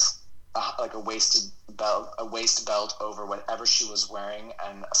belt, like a waist belt over whatever she was wearing,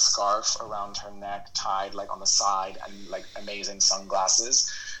 and a scarf around her neck tied like on the side, and like amazing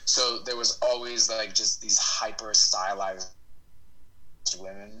sunglasses. So there was always like just these hyper stylized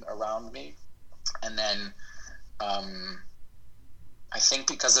women around me. And then I think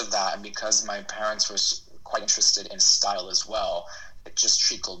because of that, and because my parents were quite interested in style as well, it just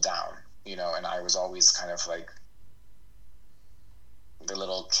trickled down, and I was always kind of like the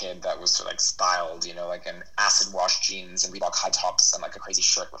little kid that was sort of like styled, like in acid wash jeans and Reebok high tops and like a crazy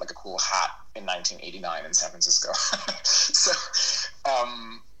shirt with like a cool hat in 1989 in San Francisco. So, I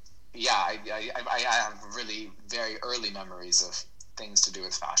have really very early memories of things to do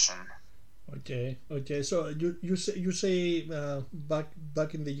with fashion. Okay. So you say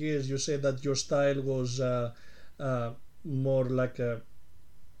back in the years, you say that your style was more like a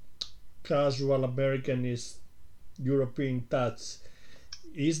casual Americanist European touch.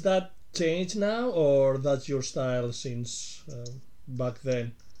 Is that changed now, or that's your style since back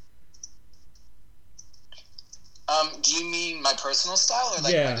then? Do you mean my personal style or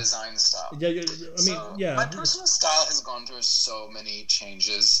like my Yeah, design style? yeah. I mean, So my yeah. personal style has gone through so many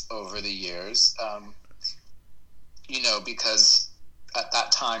changes over the years. Because at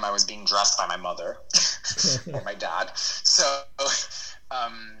that time I was being dressed by my mother or my dad. So,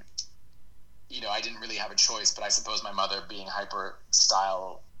 um, I didn't really have a choice, but I suppose my mother being hyper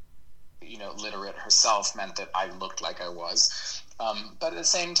style, literate herself meant that I looked like I was. But at the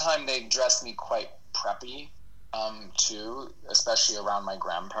same time, they dressed me quite preppy, too, especially around my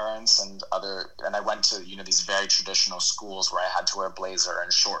grandparents and I went to, these very traditional schools where I had to wear a blazer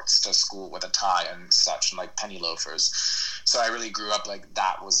and shorts to school with a tie and such, and like penny loafers. So I really grew up like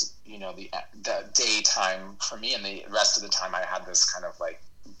that was, the daytime for me, and the rest of the time I had this kind of like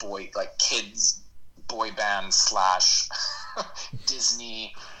kids boy band slash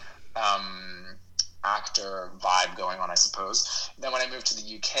Disney actor vibe going on, I suppose. Then when I moved to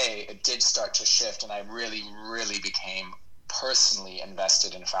the UK, it did start to shift, and I really, really became personally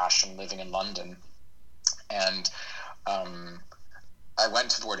invested in fashion living in London. And I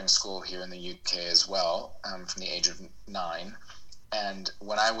went to boarding school here in the UK as well, from the age of 9. And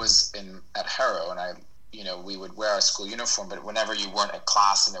when I was at Harrow, and we would wear our school uniform, but whenever you weren't at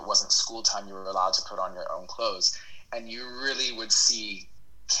class and it wasn't school time, you were allowed to put on your own clothes. And you really would see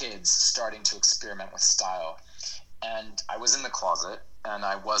kids starting to experiment with style. And I was in the closet, and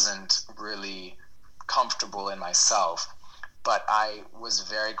I wasn't really comfortable in myself, but I was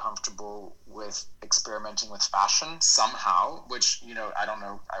very comfortable with experimenting with fashion somehow, which, I don't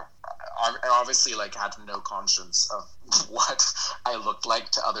know. I obviously had no conscience of what I looked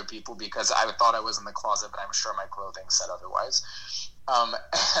like to other people, because I thought I was in the closet, but I'm sure my clothing said otherwise. And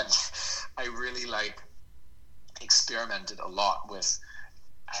I really experimented a lot with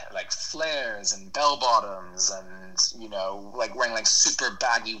flares and bell bottoms, and wearing super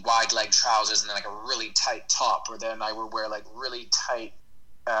baggy wide leg trousers, and then a really tight top, or then I would wear really tight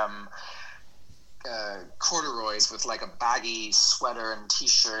corduroys with a baggy sweater and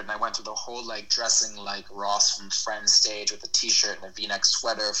t-shirt. And I went through the whole dressing like Ross from Friends stage with a t-shirt and a v-neck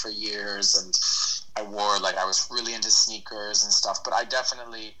sweater for years. And I wore I was really into sneakers and stuff, but I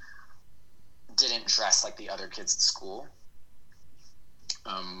definitely didn't dress like the other kids at school.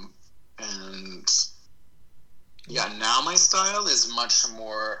 And yeah, now my style is much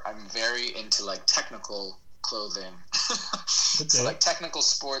more, I'm very into technical clothing. So technical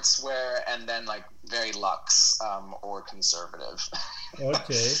sportswear, and then very luxe, or conservative.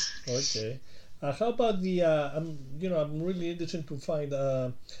 Okay. How about I'm really interested to find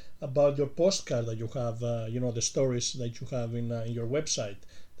about your postcard that you have, the stories that you have in your website.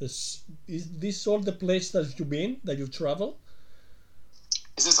 Is this all the place that you've been, that you've traveled?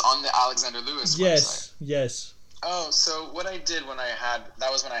 Is this on the Alexander Lewis website? Yes. Oh, so what I did that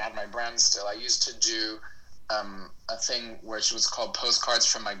was when I had my brand still. I used to do a thing which was called Postcards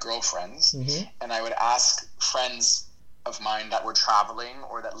from My Girlfriends. Mm-hmm. And I would ask friends of mine that were traveling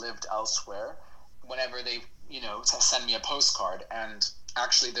or that lived elsewhere, whenever they, to send me a postcard. And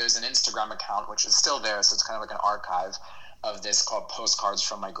actually there's an Instagram account which is still there, so it's kind of like an archive of this, called Postcards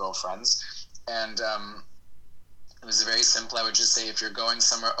from My Girlfriends. And it was very simple. I would just say, if you're going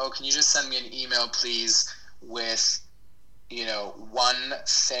somewhere, can you just send me an email, please, with, one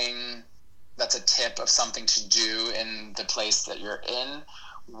thing that's a tip of something to do in the place that you're in,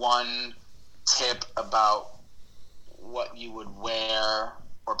 one tip about what you would wear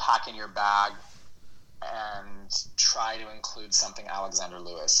or pack in your bag, and try to include something Alexander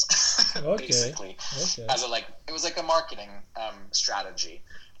Lewis, basically, as it was like a marketing strategy.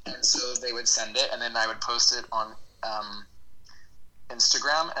 And so they would send it, and then I would post it on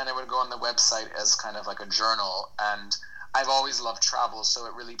Instagram, and it would go on the website as kind of like a journal. And I've always loved travel, so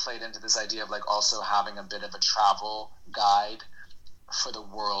it really played into this idea of also having a bit of a travel guide for the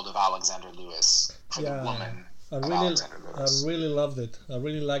world of Alexander Lewis, for the woman of Alexander Lewis. I really loved it. I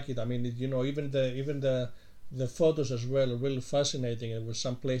really like it. I mean, even the the photos as well are really fascinating. There were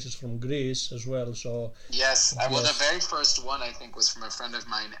some places from Greece as well. So Yes, well, the yes, very first one I think was from a friend of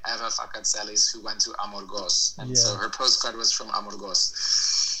mine, Eva Fakatselis, who went to Amorgos, and so yeah. her postcard was from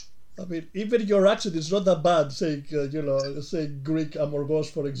Amorgos. I mean, even your accent is not that bad. Saying saying Greek Amorgos,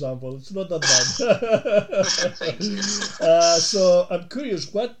 for example, it's not that Thank you. bad. So I'm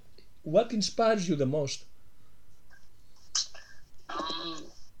curious, what inspires you the most? um,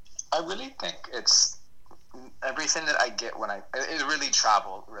 I really think it's everything that I get when it really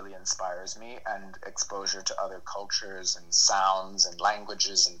travel really inspires me, and exposure to other cultures and sounds and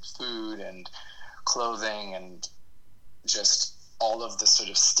languages and food and clothing and just all of the sort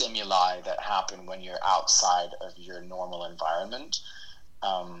of stimuli that happen when you're outside of your normal environment.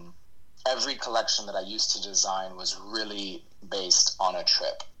 Um, every collection that I used to design was really based on a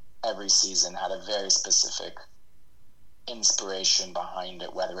trip. Every season had a very specific inspiration behind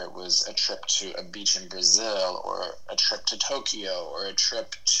it, whether it was a trip to a beach in Brazil or a trip to Tokyo or a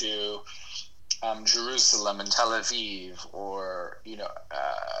trip to Jerusalem and Tel Aviv, or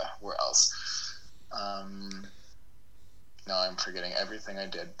where else? No, I'm forgetting everything I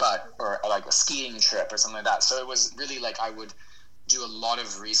did, or like a skiing trip or something like that. So it was really like I would do a lot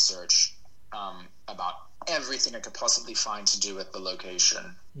of research about everything I could possibly find to do with the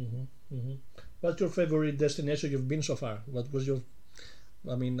location. Hmm. Hmm. What's your favorite destination you've been so far? What was your,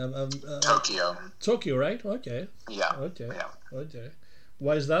 I mean, Tokyo. Tokyo, right? Okay, Yeah. okay, Yeah. okay.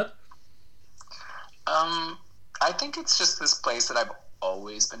 Why is that? I think it's just this place that I've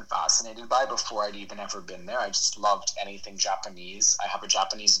always been fascinated by before I'd even ever been there. I just loved anything Japanese. I have a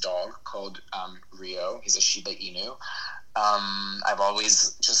Japanese dog called Rio. He's a Shiba Inu. I've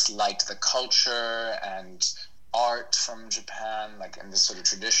always just liked the culture and art from Japan, like in this sort of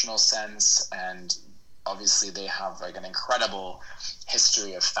traditional sense. And obviously they have like an incredible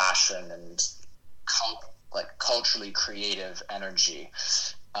history of fashion and culturally creative energy.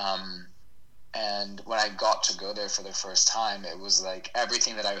 And when I got to go there for the first time, it was like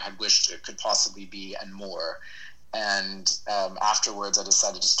everything that I had wished it could possibly be and more. And afterwards, I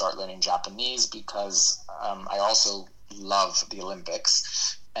decided to start learning Japanese because I also love the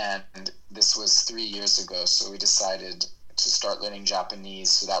Olympics. And this was 3 years ago, so we decided to start learning Japanese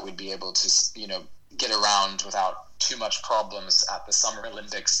so that we'd be able to, get around without too much problems at the Summer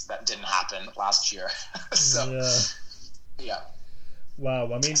Olympics that didn't happen last year. So, Yeah. yeah. Wow.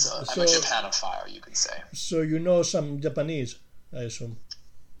 I mean, So I'm a Japanophile, you could say. so you know some Japanese, I assume.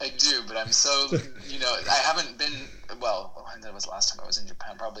 I do, but I'm so, I haven't been, well, when was the last time I was in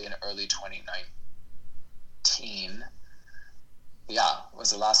Japan? Probably in early 2019. Yeah,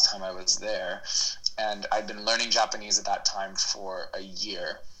 was the last time I was there. And I'd been learning Japanese at that time for a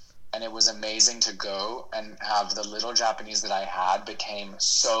year. And it was amazing to go and have the little Japanese that I had became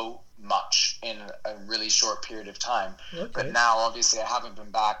so much in a really short period of time. Okay. But now, obviously, I haven't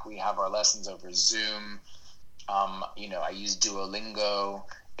been back. We have our lessons over Zoom. I use Duolingo.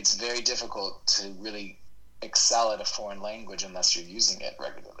 It's very difficult to really excel at a foreign language unless you're using it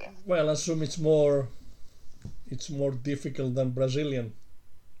regularly. Well, I assume it's more difficult than Brazilian.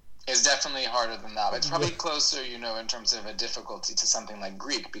 It's definitely harder than that. It's probably closer, in terms of a difficulty to something like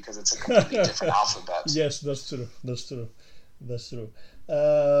Greek because it's a completely different alphabet. Yes, that's true. That's true. That's true.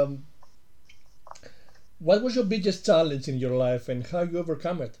 What was your biggest challenge in your life and how you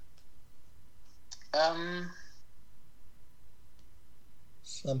overcome it?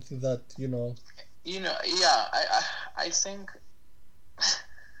 Something that I think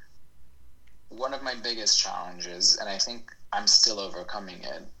one of my biggest challenges, and I think I'm still overcoming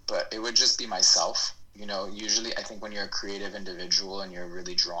it, but it would just be myself. Usually I think when you're a creative individual and you're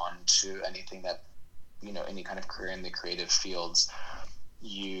really drawn to anything that, any kind of career in the creative fields,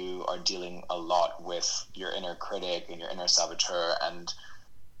 you are dealing a lot with your inner critic and your inner saboteur. And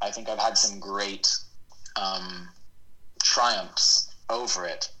I think I've had some great triumphs over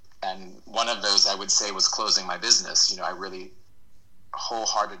it. And one of those I would say was closing my business. I really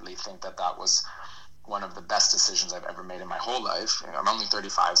wholeheartedly think that was one of the best decisions I've ever made in my whole life. I'm only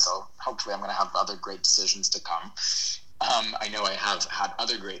 35, so hopefully I'm going to have other great decisions to come. I know I have had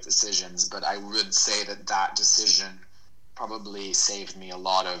other great decisions, but I would say that decision probably saved me a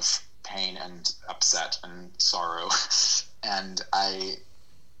lot of pain and upset and sorrow. And I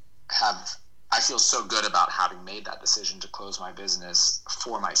feel so good about having made that decision to close my business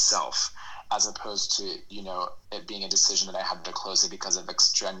for myself, as opposed to, it being a decision that I had to close it because of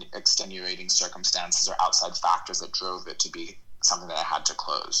extenuating circumstances or outside factors that drove it to be something that I had to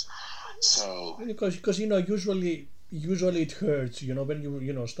close. So because usually it hurts, when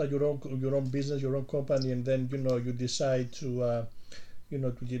you start your own business, your own company, and then you decide to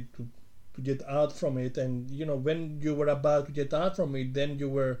to get out from it. And when you were about to get out from it, then you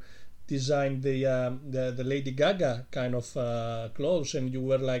were designed the Lady Gaga kind of clothes, and you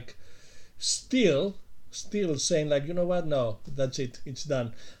were like still saying like, you know what, no, that's it, it's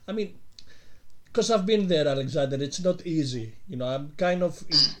done. I mean, because I've been there, Alexander. It's not easy. I'm kind of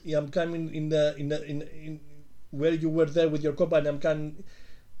I'm coming in where you were there with your company. I'm kind of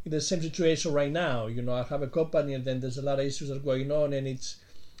in the same situation right now. I have a company, and then there's a lot of issues that are going on, and it's.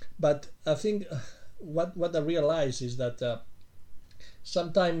 But I think what I realize is that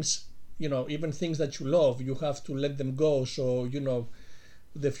sometimes even things that you love, you have to let them go. So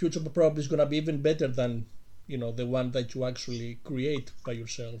the future probably is gonna be even better than the one that you actually create by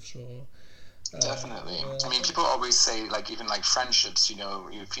yourself. So. Definitely. I mean, people always say, like, even like friendships,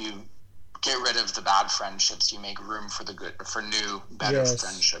 if you get rid of the bad friendships, you make room for the good, for new, better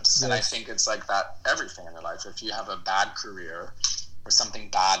friendships. Yes. And I think it's like that everything in your life. If you have a bad career or something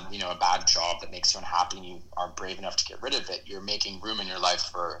bad, a bad job that makes you unhappy and you are brave enough to get rid of it, you're making room in your life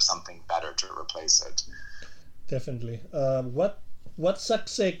for something better to replace it. Definitely. What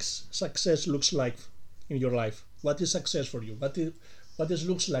success looks like in your life? What is success for you? What this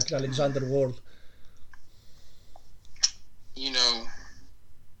looks like in Alexander world?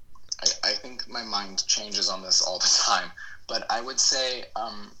 I think my mind changes on this all the time, but I would say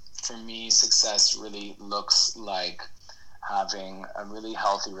for me, success really looks like having a really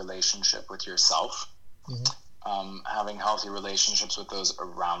healthy relationship with yourself, having healthy relationships with those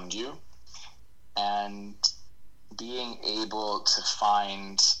around you, and being able to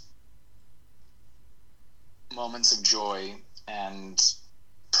find moments of joy and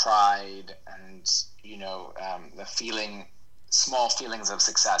pride and the small feelings of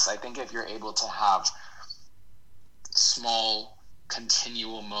success. I think if you're able to have small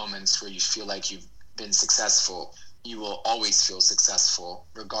continual moments where you feel like you've been successful, you will always feel successful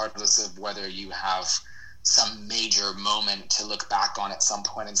regardless of whether you have some major moment to look back on at some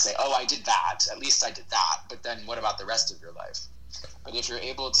point and say, oh, I did that, at least I did that, but then what about the rest of your life? But if you're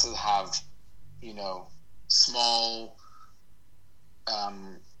able to have small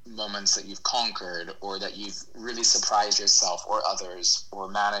moments that you've conquered, or that you've really surprised yourself or others, or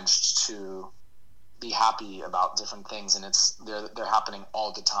managed to be happy about different things, and they're happening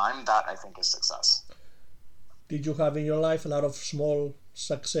all the time, that I think is success. Did you have in your life a lot of small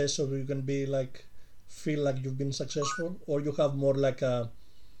success, or you can be like feel like you've been successful, or you have more like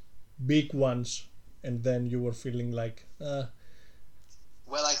big ones and then you were feeling like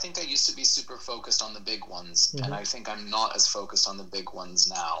Well, I think I used to be super focused on the big ones, and I think I'm not as focused on the big ones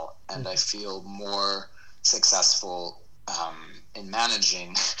now, and I feel more successful in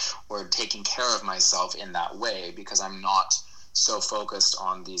managing or taking care of myself in that way, because I'm not so focused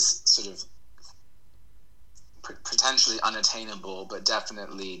on these sort of potentially unattainable but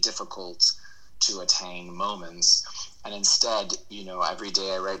definitely difficult to attain moments. And instead, every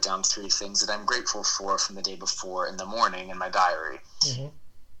day I write down 3 things that I'm grateful for from the day before in the morning in my diary.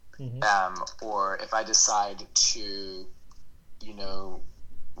 Or if I decide to,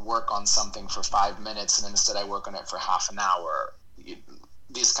 work on something for 5 minutes and instead I work on it for half an hour,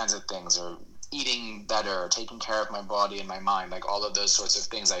 these kinds of things, or eating better, taking care of my body and my mind, like all of those sorts of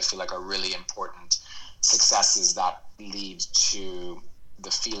things I feel like are really important successes that lead to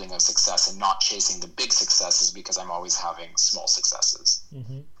the feeling of success, and not chasing the big successes because I'm always having small successes.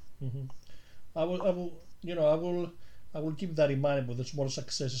 I will keep that in mind with the small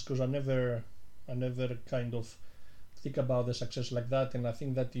successes, because I never kind of think about the success like that. And I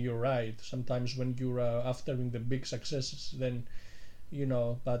think that you're right. Sometimes when you're after the big successes, then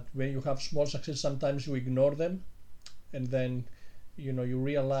but when you have small successes, sometimes you ignore them, and then you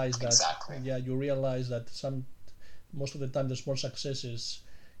realize that you realize that most of the time the small successes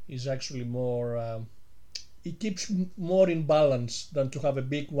is actually more it keeps more in balance than to have a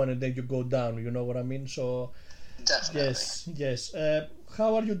big one and then you go down, you know what I mean? So definitely. Yes.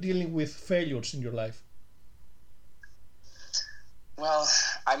 How are you dealing with failures in your life? Well,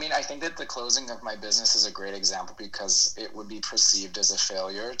 I mean, I think that the closing of my business is a great example, because it would be perceived as a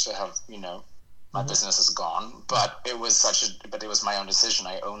failure to have, my business is gone, but it was my own decision.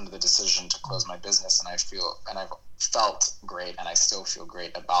 I owned the decision to close my business, and I've felt great, and I still feel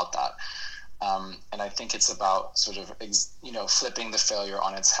great about that. And I think it's about sort of, flipping the failure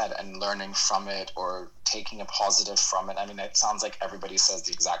on its head and learning from it, or taking a positive from it. I mean, it sounds like everybody says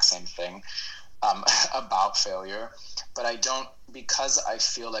the exact same thing about failure, but I don't, because I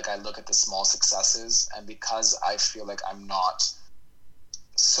feel like I look at the small successes, and because I feel like I'm not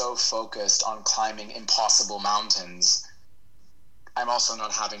so focused on climbing impossible mountains, I'm also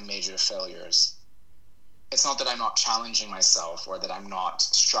not having major failures. it's not that I'm not challenging myself or that I'm not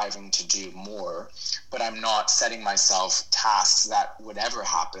striving to do more, but I'm not setting myself tasks that whatever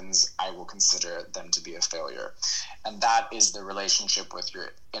happens, I will consider them to be a failure. And that is the relationship with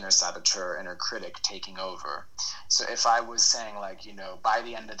your inner saboteur, inner critic taking over. So if I was saying like, you know, by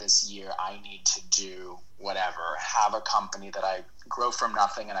the end of this year, I need to do whatever, have a company that I grow from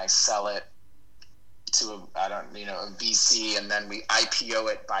nothing and I sell it to a VC, and then we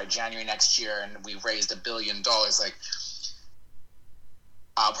IPO it by January next year and we raised $1 billion, like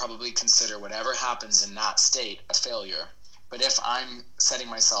I'll probably consider whatever happens in that state a failure. But if I'm setting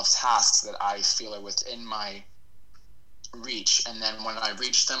myself tasks that I feel are within my reach, and then when I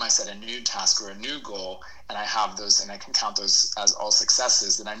reach them I set a new task or a new goal and I have those and I can count those as all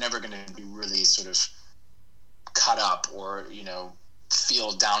successes, then I'm never going to be really sort of cut up or, you know,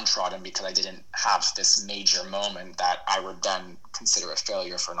 feel downtrodden because I didn't have this major moment that I would then consider a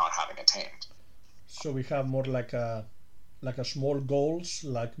failure for not having attained. So we have more like a small goals,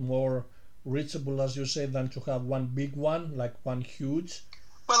 like more reachable, as you say, than to have one big one, like one huge.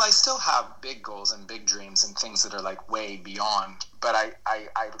 Well, I still have big goals and big dreams and things that are like way beyond, but I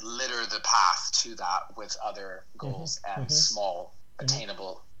litter the path to that with other goals and small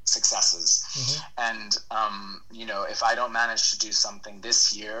attainable successes. And you know, if I don't manage to do something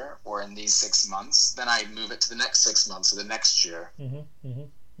this year or in these 6 months, then I move it to the next 6 months or the next year.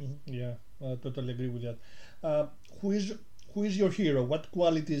 Yeah, I totally agree with that. Who is your hero? What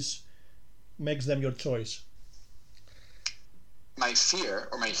qualities makes them your choice? My fear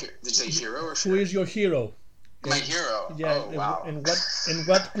or did you say hero or fear? Who is your hero? My hero. Yeah. Oh, wow. And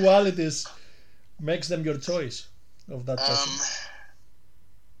what qualities makes them your choice of that person?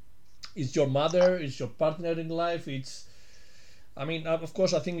 It's your mother, it's your partner in life, I mean, of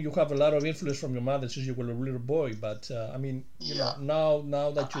course, I think you have a lot of influence from your mother since you were a little boy, but I mean, you know,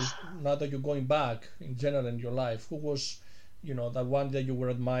 now that you're going back in general in your life, who was, you know, the one that you were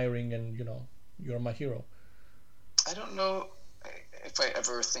admiring and, you know, you're my hero? I don't know if I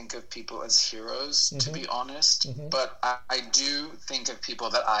ever think of people as heroes, to be honest, but I do think of people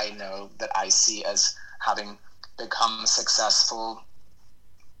that I know that I see as having become successful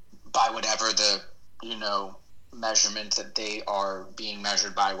by whatever the, you know, measurement that they are being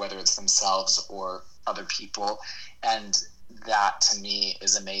measured by, whether it's themselves or other people. And that to me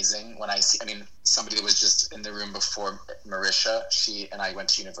is amazing when I see, I mean, somebody that was just in the room before, Marisha, she and I went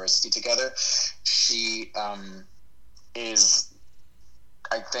to university together. She is,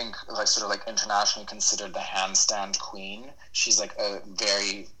 I think, like sort of like internationally considered the handstand queen. She's like a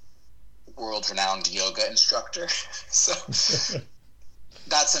very world-renowned yoga instructor. So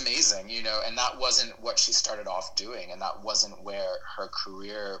that's amazing, you know, and that wasn't what she started off doing, and that wasn't where her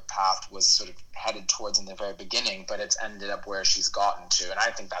career path was sort of headed towards in the very beginning, but it's ended up where she's gotten to, and I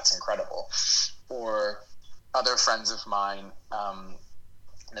think that's incredible. Or other friends of mine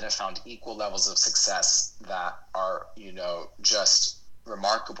that have found equal levels of success that are, you know, just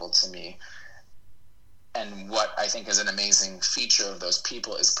remarkable to me. And what I think is an amazing feature of those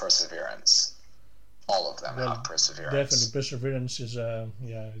people is perseverance. All of them have perseverance. Definitely, perseverance is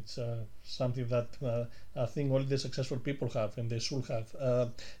it's something that I think all the successful people have, and they should have.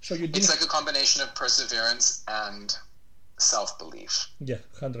 So it's like a combination of perseverance and self-belief. Yeah,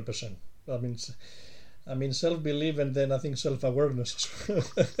 100%. I mean, self-belief, and then I think self-awareness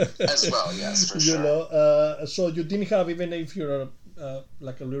as well. Yes, for sure. You know, so you didn't have, even if you're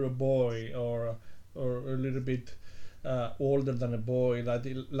like a little boy or a little bit older than a boy,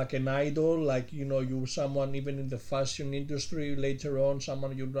 like an idol, like, you know, you someone even in the fashion industry later on,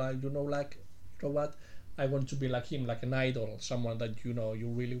 someone you like, you know, like, you know what, I want to be like him, like an idol, someone that, you know, you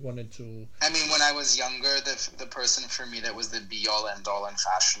really wanted to. I mean, when I was younger, the person for me that was the be all end all in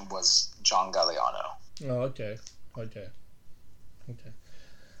fashion was John Galliano. Oh, okay.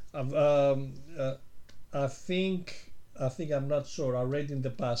 I think I'm not sure. I read in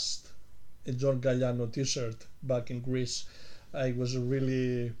the past a John Galliano T-shirt back in Greece. It was a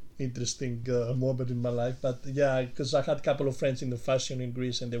really interesting moment in my life. But yeah, because I had a couple of friends in the fashion in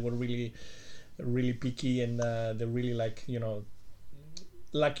Greece, and they were really, really picky, and they really, like, you know,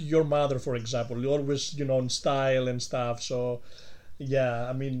 like your mother, for example, always, you know, in style and stuff. So yeah,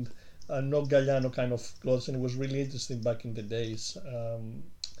 I mean, no Galliano kind of clothes, and it was really interesting back in the days.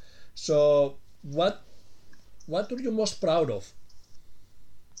 So what are you most proud of?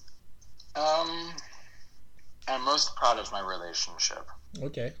 I'm most proud of my relationship.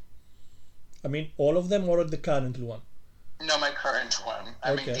 Okay. I mean, all of them, or the current one? No, my current one.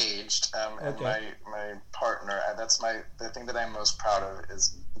 I'm engaged, and my partner. That's the thing that I'm most proud of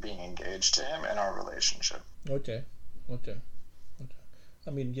is being engaged to him and our relationship. Okay. I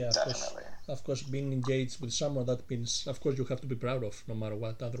mean, yeah, definitely. of course, being engaged with someone, that means, of course, you have to be proud of, no matter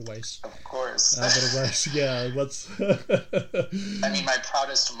what. Otherwise, Of course. yeah, what's I mean, my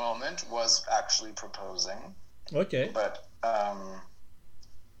proudest moment was actually proposing, okay. but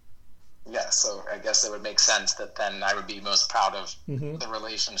yeah, so I guess it would make sense that then I would be most proud of the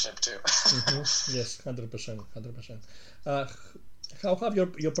relationship too. Yes, 100%, 100%. How have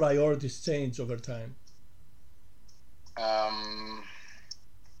your priorities changed over time?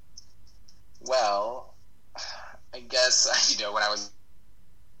 Well, I guess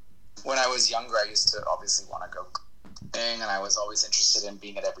when I was younger, I used to obviously want to go clubbing, and I was always interested in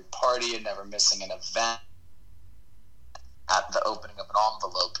being at every party and never missing an event at the opening of an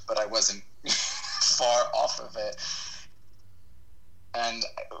envelope, but I wasn't far off of it. And,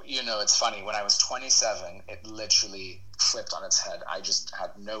 it's funny, when I was 27, it literally flipped on its head. I just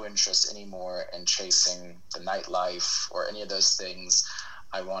had no interest anymore in chasing the nightlife or any of those things.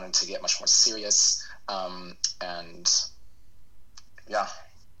 I wanted to get much more serious. And yeah,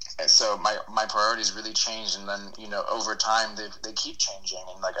 and so my priorities really changed. And then, over time, they keep changing.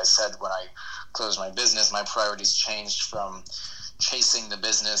 And like I said, when I closed my business, my priorities changed from chasing the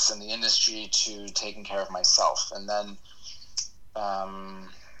business and the industry to taking care of myself. And then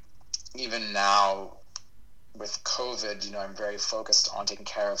even now with COVID, I'm very focused on taking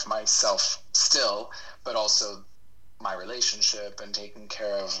care of myself still, but also my relationship and taking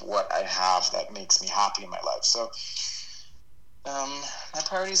care of what I have that makes me happy in my life. So my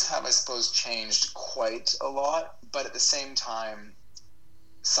priorities have, I suppose, changed quite a lot, but at the same time,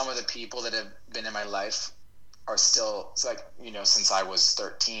 some of the people that have been in my life are still, since I was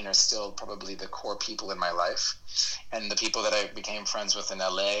 13, are still probably the core people in my life. And the people that I became friends with in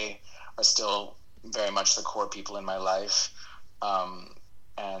LA are still very much the core people in my life.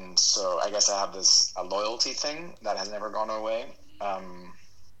 And so I guess I have a loyalty thing that has never gone away.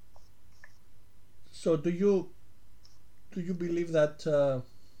 So do you believe that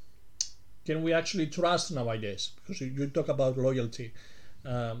can we actually trust nowadays? Because you talk about loyalty.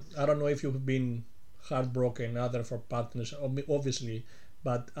 I don't know if you've been heartbroken either for partners, obviously,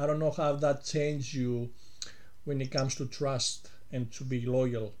 but I don't know how that changed you when it comes to trust and to be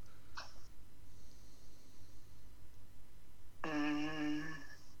loyal. I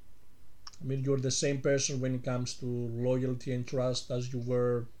mean, you're the same person when it comes to loyalty and trust as you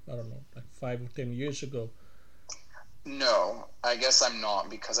were, I don't know, like 5 or 10 years ago. No, I guess I'm not,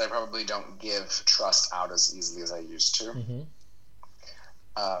 because I probably don't give trust out as easily as I used to. Mm-hmm.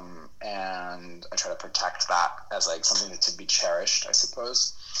 And I try to protect that as something to be cherished, I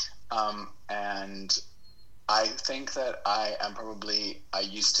suppose. And I think that I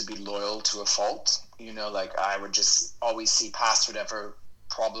used to be loyal to a fault, I would just always see past whatever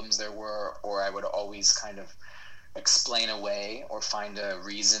problems there were, or I would always kind of explain away or find a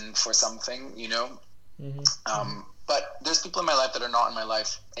reason for something, Mm-hmm. But there's people in my life that are not in my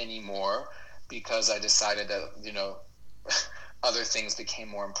life anymore, because I decided that, other things became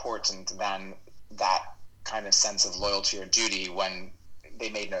more important than that kind of sense of loyalty or duty when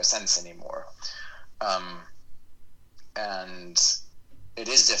they made no sense anymore. And it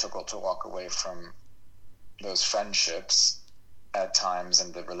is difficult to walk away from those friendships at times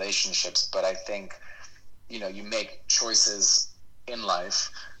and the relationships, but I think, you make choices in life,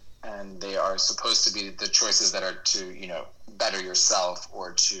 and they are supposed to be the choices that are to, better yourself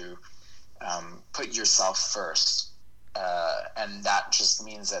or to put yourself first. And that just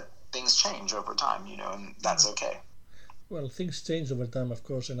means that things change over time, and that's okay. Well, things change over time, of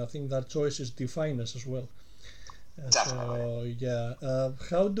course, and I think that choices define us as well. Definitely. So, yeah.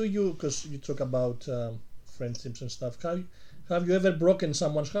 How do you, because you talk about friendships and stuff, have you ever broken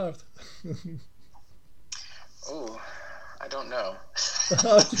someone's heart? Oh, I don't know.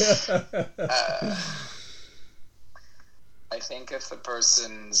 I think if the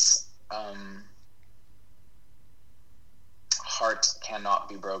person's heart cannot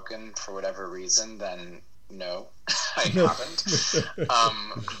be broken for whatever reason, then no, I haven't.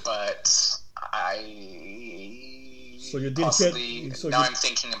 But So you did possibly, get, so now you, I'm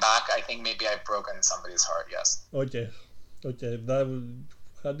thinking back, I think maybe I've broken somebody's heart, yes. Okay.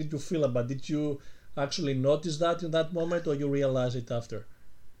 How did you feel about it? Did you actually notice that in that moment, or you realize it after?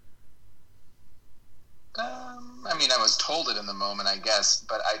 I mean, I was told it in the moment, I guess,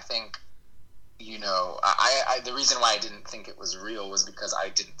 but I think, the reason why I didn't think it was real was because I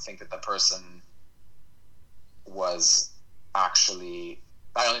didn't think that the person was actually,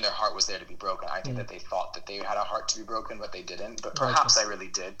 not only their heart was there to be broken, I think that they thought that they had a heart to be broken, but they didn't. But perhaps I really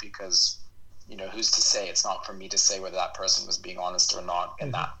did, because, who's to say? It's not for me to say whether that person was being honest or not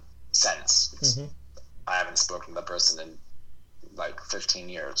in that sense. I haven't spoken to the person in like 15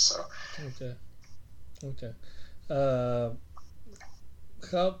 years. So Okay. Okay. Uh,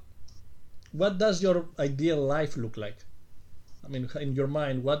 how? What does your ideal life look like? I mean, in your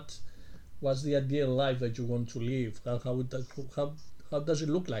mind, what's the ideal life that you want to live? How does it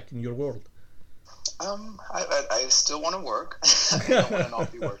look like in your world? I still want to work. I don't want to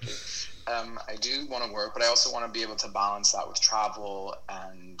not be working. I do want to work, but I also want to be able to balance that with travel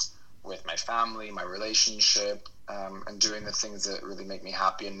and with my family, my relationship, and doing the things that really make me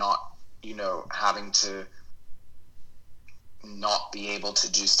happy, and not, having to not be able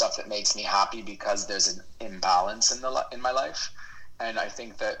to do stuff that makes me happy because there's an imbalance in my life. And I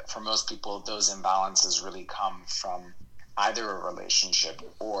think that for most people, those imbalances really come from either a relationship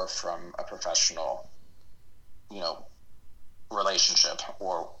or from a professional, relationship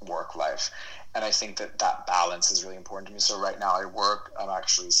or work life. And I think that balance is really important to me. So right now I work, I'm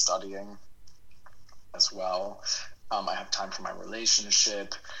actually studying as well. I have time for my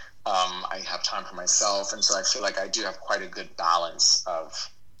relationship. I have time for myself. And so I feel like I do have quite a good balance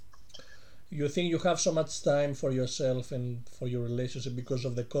of. You think you have so much time for yourself and for your relationship because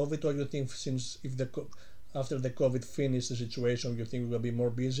of the COVID, or you think since after the COVID finished the situation, you think you will be more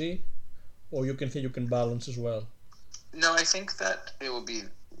busy, or you think you can balance as well? No, I think that it will be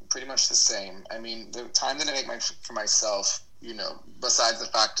pretty much the same. I mean, the time that I make for myself, besides the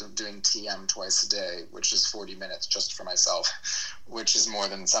fact of doing TM twice a day, which is 40 minutes just for myself, which is more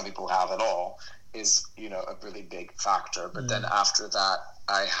than some people have at all, is, a really big factor. But then after that,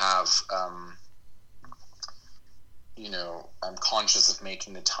 I have, I'm conscious of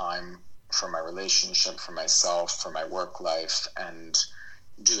making the time for my relationship, for myself, for my work life, and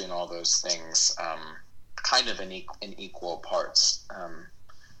doing all those things kind of in equal parts.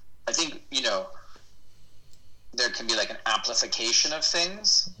 I think, there can be like an amplification of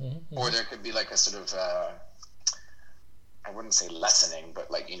things, or there could be like a sort of, I wouldn't say lessening,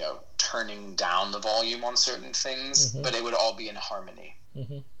 but like, turning down the volume on certain things, but it would all be in harmony.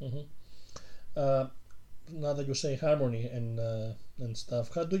 Now that you say harmony and stuff,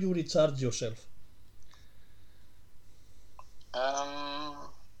 how do you recharge yourself?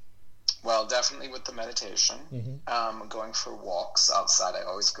 Well, definitely with the meditation, going for walks outside. I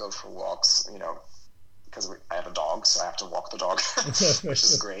always go for walks, because I have a dog, so I have to walk the dog, which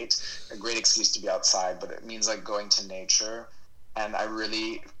is great. A great excuse to be outside, but it means like going to nature. And I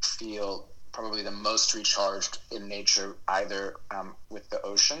really feel probably the most recharged in nature, either with the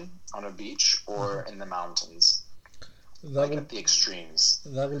ocean on a beach or in the mountains, at the extremes.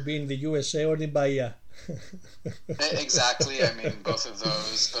 That will be in the USA or in Bahia. Exactly. I mean, both of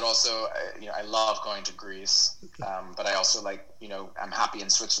those, but also, I love going to Greece. But I also like, I'm happy in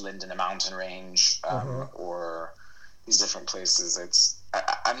Switzerland in a mountain range, or these different places.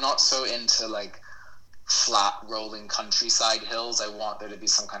 I'm not so into like flat rolling countryside hills. I want there to be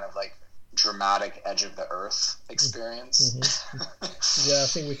some kind of like dramatic edge of the earth experience. Yeah, I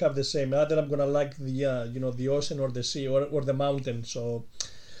think we have the same. Either I'm gonna like the the ocean or the sea or the mountain. So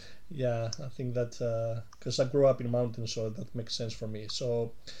yeah, I think that because I grew up in mountains, so that makes sense for me.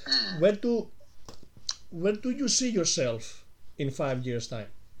 So where do you see yourself in 5 years' time?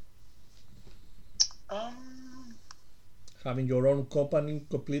 Having your own company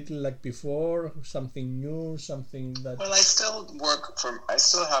completely like before, something new, something that. Well, I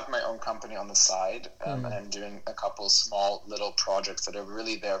still have my own company on the side, and I'm doing a couple small little projects that are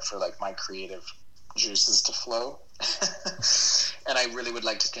really there for like my creative juices to flow. And I really would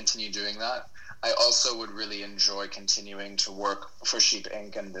like to continue doing that. I also would really enjoy continuing to work for Sheep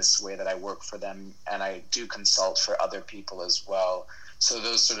Inc. in this way that I work for them, and I do consult for other people as well. So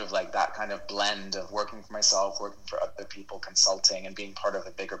those sort of like that kind of blend of working for myself, working for other people, consulting, and being part of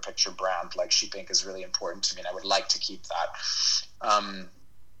a bigger picture brand like Sheep Inc. is really important to me, and I would like to keep that.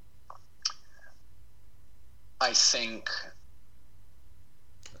 I think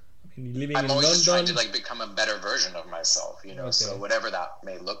I'm always just trying to like become a better version of myself, Okay. So whatever that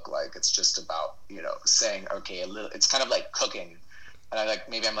may look like, it's just about, saying, okay, it's kind of like cooking. And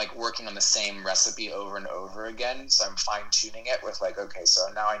maybe I'm like working on the same recipe over and over again. So I'm fine tuning it with like, okay, so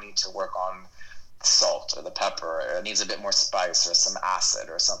now I need to work on salt or the pepper, or it needs a bit more spice or some acid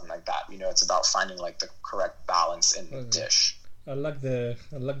or something like that. It's about finding like the correct balance in the dish. I like the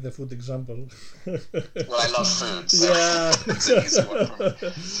food example. Well, I love food. So yeah. It's an easy one for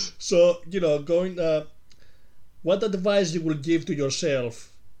me. So, going, what advice you will give to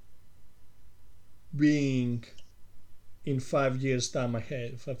yourself being in 5 years time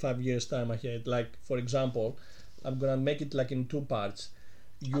ahead, like, for example, I'm gonna make it like in two parts.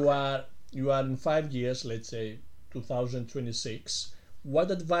 You are in 5 years, let's say 2026.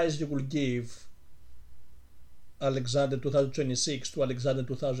 What advice you will give Alexander 2026 to Alexander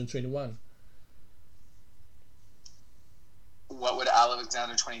 2021? What would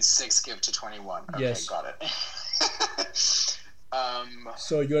Alexander 26 give to 21? Okay, Yes. got it.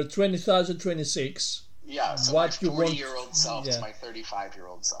 So you're 2026. Yeah, so What my you want- 40-year-old self yeah. to my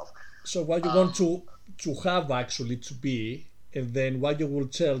 35-year-old self. So what you want to have actually to be, and then what you will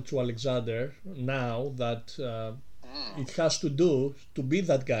tell to Alexander now that it has to do to be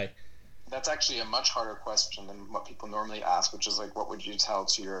that guy. That's actually a much harder question than what people normally ask, which is like, what would you tell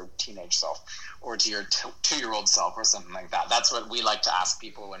to your teenage self or to your 2-year-old self or something like that? That's what we like to ask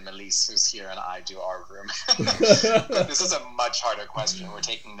people when Melise, who's here, and I do our room. But this is a much harder question. We're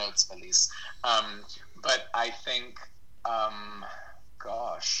taking notes, Melise. But I think, I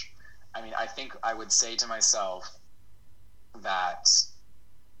think I would say to myself that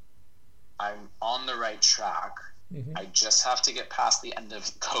I'm on the right track. Mm-hmm. I just have to get past the end of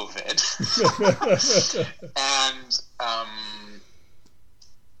COVID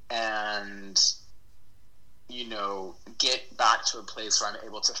and get back to a place where I'm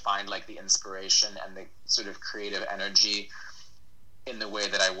able to find like the inspiration and the sort of creative energy in the way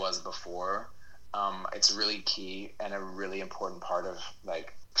that I was before. It's really key and a really important part of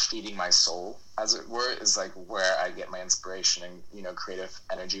like feeding my soul, as it were, is like where I get my inspiration and creative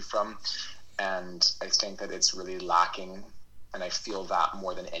energy from. And I think that it's really lacking, and I feel that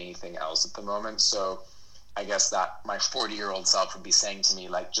more than anything else at the moment. So I guess that my 40-year-old self would be saying to me,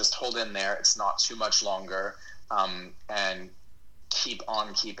 like, just hold in there. It's not too much longer, and keep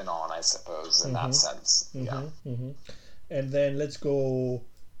on keeping on, I suppose, in that sense. Mm-hmm. Yeah. Mm-hmm. And then let's go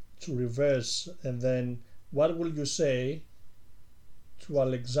to reverse. And then what will you say to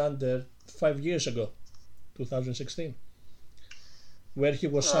Alexander 5 years ago, 2016? Where he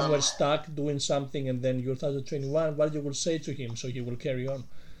was somewhere stuck doing something, and then you're 2021, what you will say to him so he will carry on?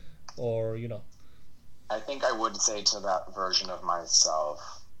 Or, I think I would say to that version of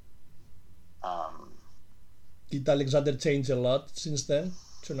myself, did Alexander change a lot since then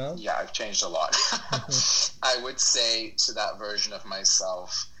to now? Yeah, I've changed a lot. I would say to that version of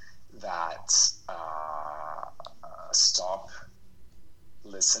myself that stop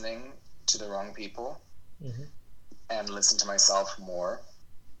listening to the wrong people. Mm-hmm. And listen to myself more,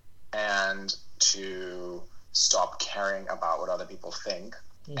 and to stop caring about what other people think,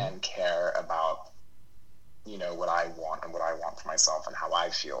 and care about, what I want and what I want for myself and how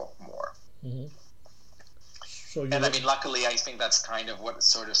I feel more. Mm-hmm. So luckily, I think that's kind of what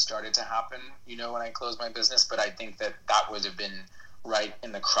sort of started to happen, when I closed my business. But I think that would have been right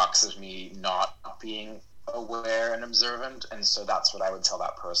in the crux of me not being aware and observant, and so that's what I would tell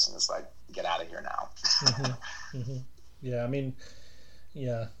that person is like, get out of here now. Mm-hmm. Mm-hmm.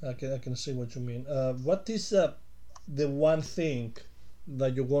 Yeah, I can see what you mean. What is the one thing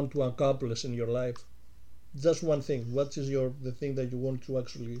that you want to accomplish in your life? Just one thing. What is the thing that you want to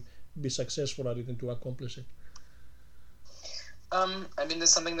actually be successful at it and to accomplish it?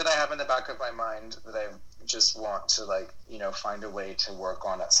 There's something that I have in the back of my mind that I just want to find a way to work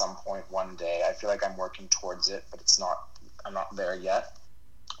on at some point one day. I feel like I'm working towards it, but I'm not there yet.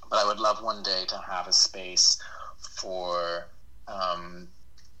 But I would love one day to have a space for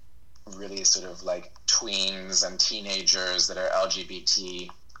really sort of like tweens and teenagers that are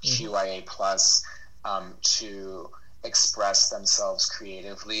LGBTQIA plus to express themselves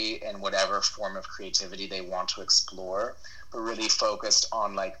creatively in whatever form of creativity they want to explore, but really focused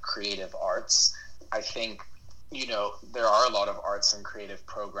on like creative arts. I think, there are a lot of arts and creative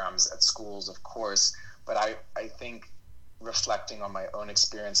programs at schools, of course, but I think reflecting on my own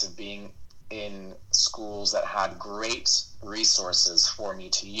experience of being in schools that had great resources for me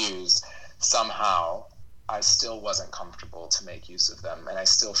to use, somehow I still wasn't comfortable to make use of them, and I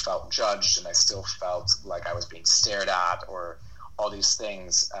still felt judged, and I still felt like I was being stared at, or all these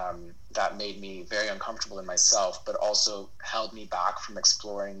things that made me very uncomfortable in myself, but also held me back from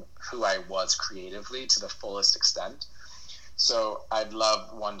exploring who I was creatively to the fullest extent. So I'd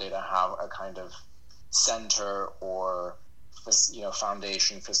love one day to have a kind of center or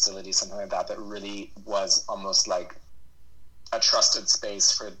foundation facility, something like that really was almost like a trusted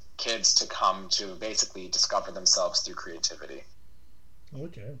space for kids to come to basically discover themselves through creativity.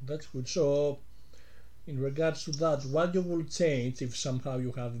 Okay, that's good. So in regards to that, what you will change if somehow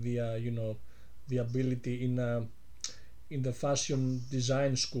you have the the ability in the fashion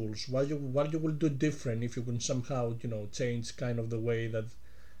design schools? What you will do different if you can somehow change kind of the way that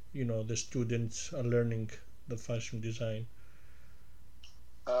the students are learning the fashion design?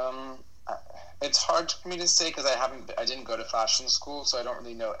 It's hard for me to say because I didn't go to fashion school, so I don't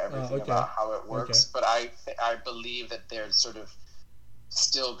really know everything about how it works. Okay. But I believe that there's sort of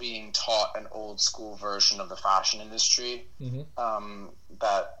still being taught an old school version of the fashion industry Mm-hmm.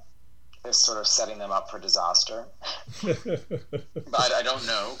 that is sort of setting them up for disaster. But I don't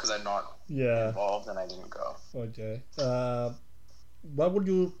know because I'm not Yeah. involved and I didn't go. Okay. What would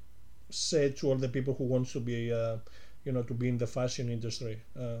you say to all the people who want to be, to be in the fashion industry?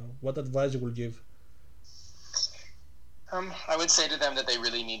 What advice you will give? I would say to them that they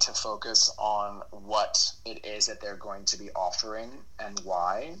really need to focus on what it is that they're going to be offering and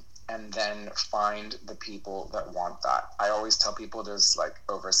why, and then find the people that want that. I always tell people there's like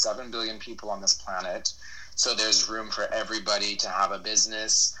over 7 billion people on this planet, so there's room for everybody to have a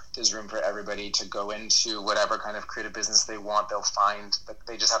business. There's room for everybody to go into whatever kind of creative business they want.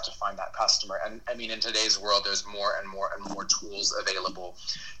 They just have to find that customer. And I mean, in today's world, there's more and more and more tools available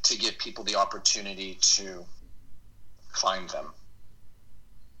to give people the opportunity to find them.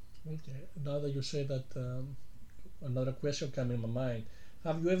 Okay. Now that you say that, another question came in my mind.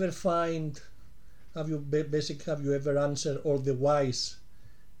 Have you ever have you ever answered all the whys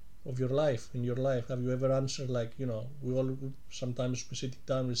of your life, in your life? Have you ever answered, like, we all sometimes we sit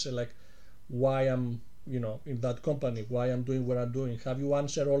down, we say, like, why I'm, in that company, why I'm doing what I'm doing? Have you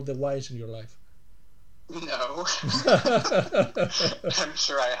answered all the whys in your life? No. I'm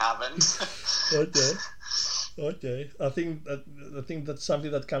sure I haven't. Okay. I think that's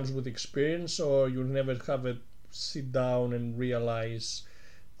something that comes with experience, or you never have it sit down and realize.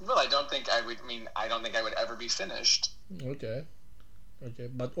 Well, I don't think I would ever be finished. Okay.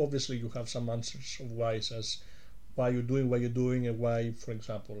 But obviously you have some answers of why, as why you're doing what you're doing, and why, for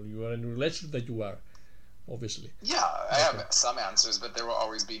example, you are in a relationship that you are, obviously. Yeah, I have some answers, but there will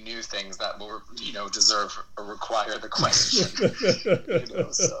always be new things that will, deserve or require the question.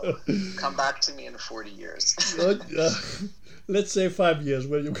 So come back to me in 40 years. Let's say 5 years,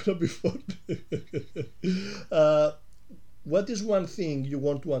 where you're gonna be 40. What is one thing you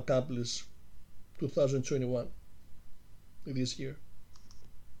want to accomplish 2021, this year?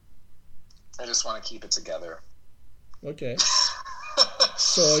 I just want to keep it together. Okay.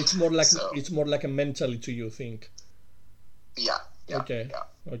 So it's more like a mentality, you think? Yeah. Okay. Yeah.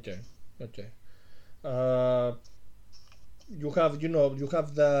 Okay. You have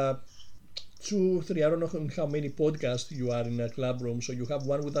the 2, 3. I don't know how many podcasts you are in a club room. So you have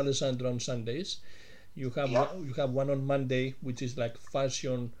one with Alessandro on Sundays. You have one on Monday, which is like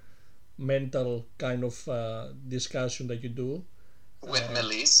fashion, mental kind of discussion that you do. With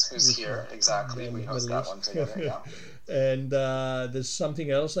Melise, who's here, exactly. We host that one together, yeah. And there's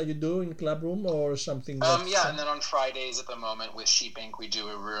something else that you do in club room, or something? And then on Fridays at the moment with Sheep Inc., we do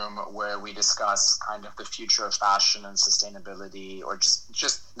a room where we discuss kind of the future of fashion and sustainability, or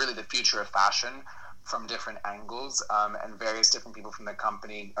just really the future of fashion from different angles, and various different people from the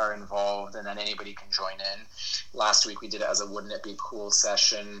company are involved, and then anybody can join in. Last week we did it as a Wouldn't It Be Cool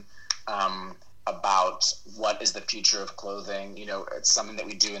session, about what is the future of clothing. It's something that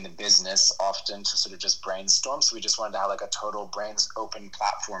we do in the business often to sort of just brainstorm. So we just wanted to have like a total open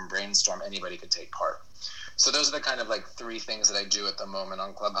platform brainstorm. Anybody could take part. So those are the kind of like 3 things that I do at the moment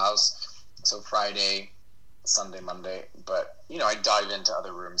on Clubhouse. So Friday, Sunday, Monday. But, I dive into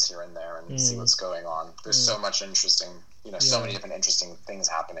other rooms here and there and see what's going on. There's so much interesting, so many different interesting things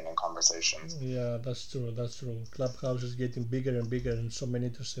happening in conversations. Yeah, that's true. Clubhouse is getting bigger and bigger, and so many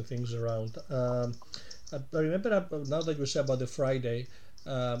interesting things around. I remember, now that you say about the Friday,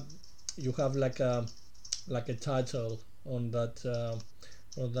 you have like a title on that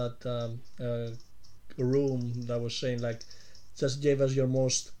room that was saying, like, just gave us your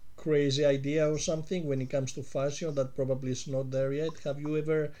most crazy idea or something when it comes to fashion that probably is not there yet.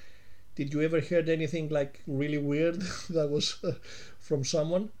 Did you ever heard anything like really weird that was from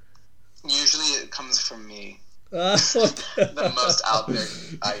someone? Usually it comes from me. Okay. The most out there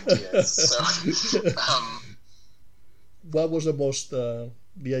ideas. So, what was the most the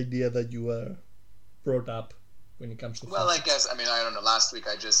idea that you brought up when it comes to fashion? Well, I guess, I don't know. Last week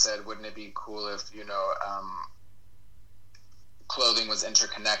I just said, wouldn't it be cool if, clothing was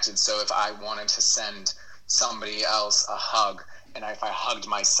interconnected? So if I wanted to send somebody else a hug, and if I hugged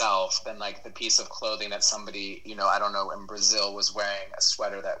myself, then like the piece of clothing that somebody, I don't know, in Brazil was wearing a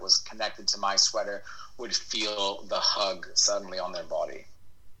sweater that was connected to my sweater would feel the hug suddenly on their body.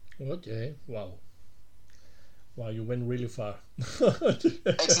 Okay, wow, you went really far.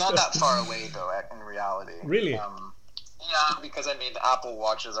 It's not that far away though, in reality. Really? Yeah, because the Apple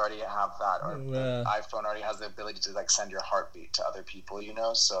Watches already have that, or the iPhone already has the ability to like send your heartbeat to other people,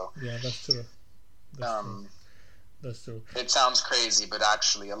 so. Yeah, that's true. That's true. It sounds crazy, but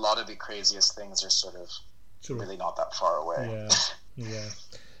actually a lot of the craziest things are sort of really not that far away.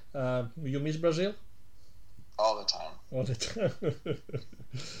 Yeah. You miss Brazil? all the time. All the time.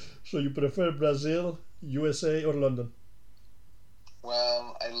 So you prefer Brazil, USA, or London?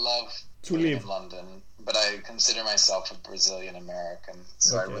 Well, I love To living live. in London, but I consider myself a Brazilian American,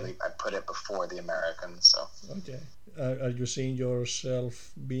 so Okay. I put it before the American. So Okay. Are you seeing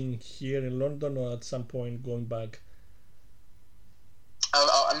yourself being here in London or at some point going back?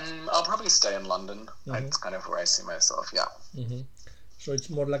 I'll probably stay in London. Mm-hmm. That's kind of where I see myself. Yeah. Mm-hmm. So it's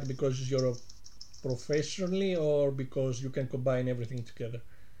more like because you're professionally or because you can combine everything together?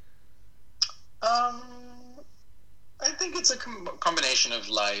 Um, I think it's a combination of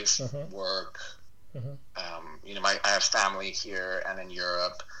life, Uh-huh. work. Uh-huh. I have family here and in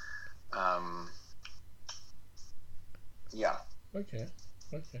Europe. Yeah. Okay.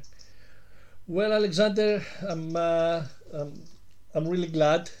 Okay. Well, Alexander, I'm really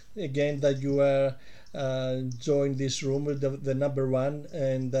glad again that you joined this room, the number one,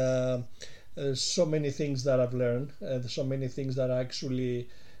 and so many things that I've learned, so many things that actually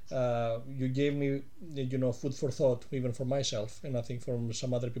you gave me, food for thought, even for myself, and I think from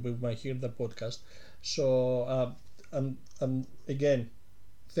some other people who might hear the podcast. So, again,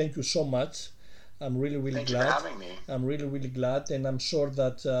 thank you so much. I'm really, really Thank you for glad. having me. I'm really, really glad, and I'm sure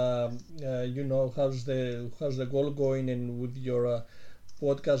that how's the goal going, and with your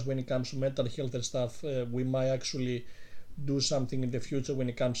podcast when it comes to mental health and stuff, we might actually do something in the future when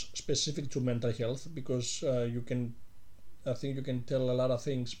it comes specific to mental health because I think you can tell a lot of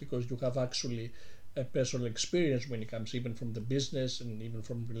things because you have actually a personal experience when it comes even from the business and even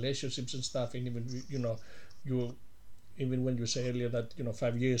from relationships and stuff, and even you even when you say earlier that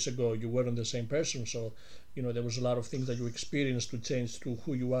 5 years ago you weren't the same person, so there was a lot of things that you experienced to change to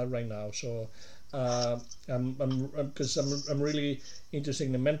who you are right now. So I'm really interested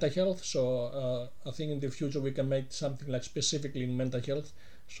in the mental health, so I think in the future we can make something like specifically in mental health,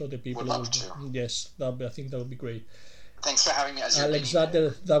 so the people Would will, love to. yes, I think that would be great. Thanks for having me as your guinea pig.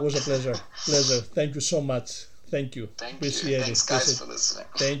 Alexander, that was a pleasure. Thank you so much. Thank you. Thank you. Appreciate Thanks, it. guys, for listening.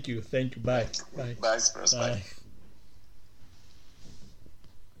 Thank you. Bye. Bye. Bye, Spurs. Bye. Bye.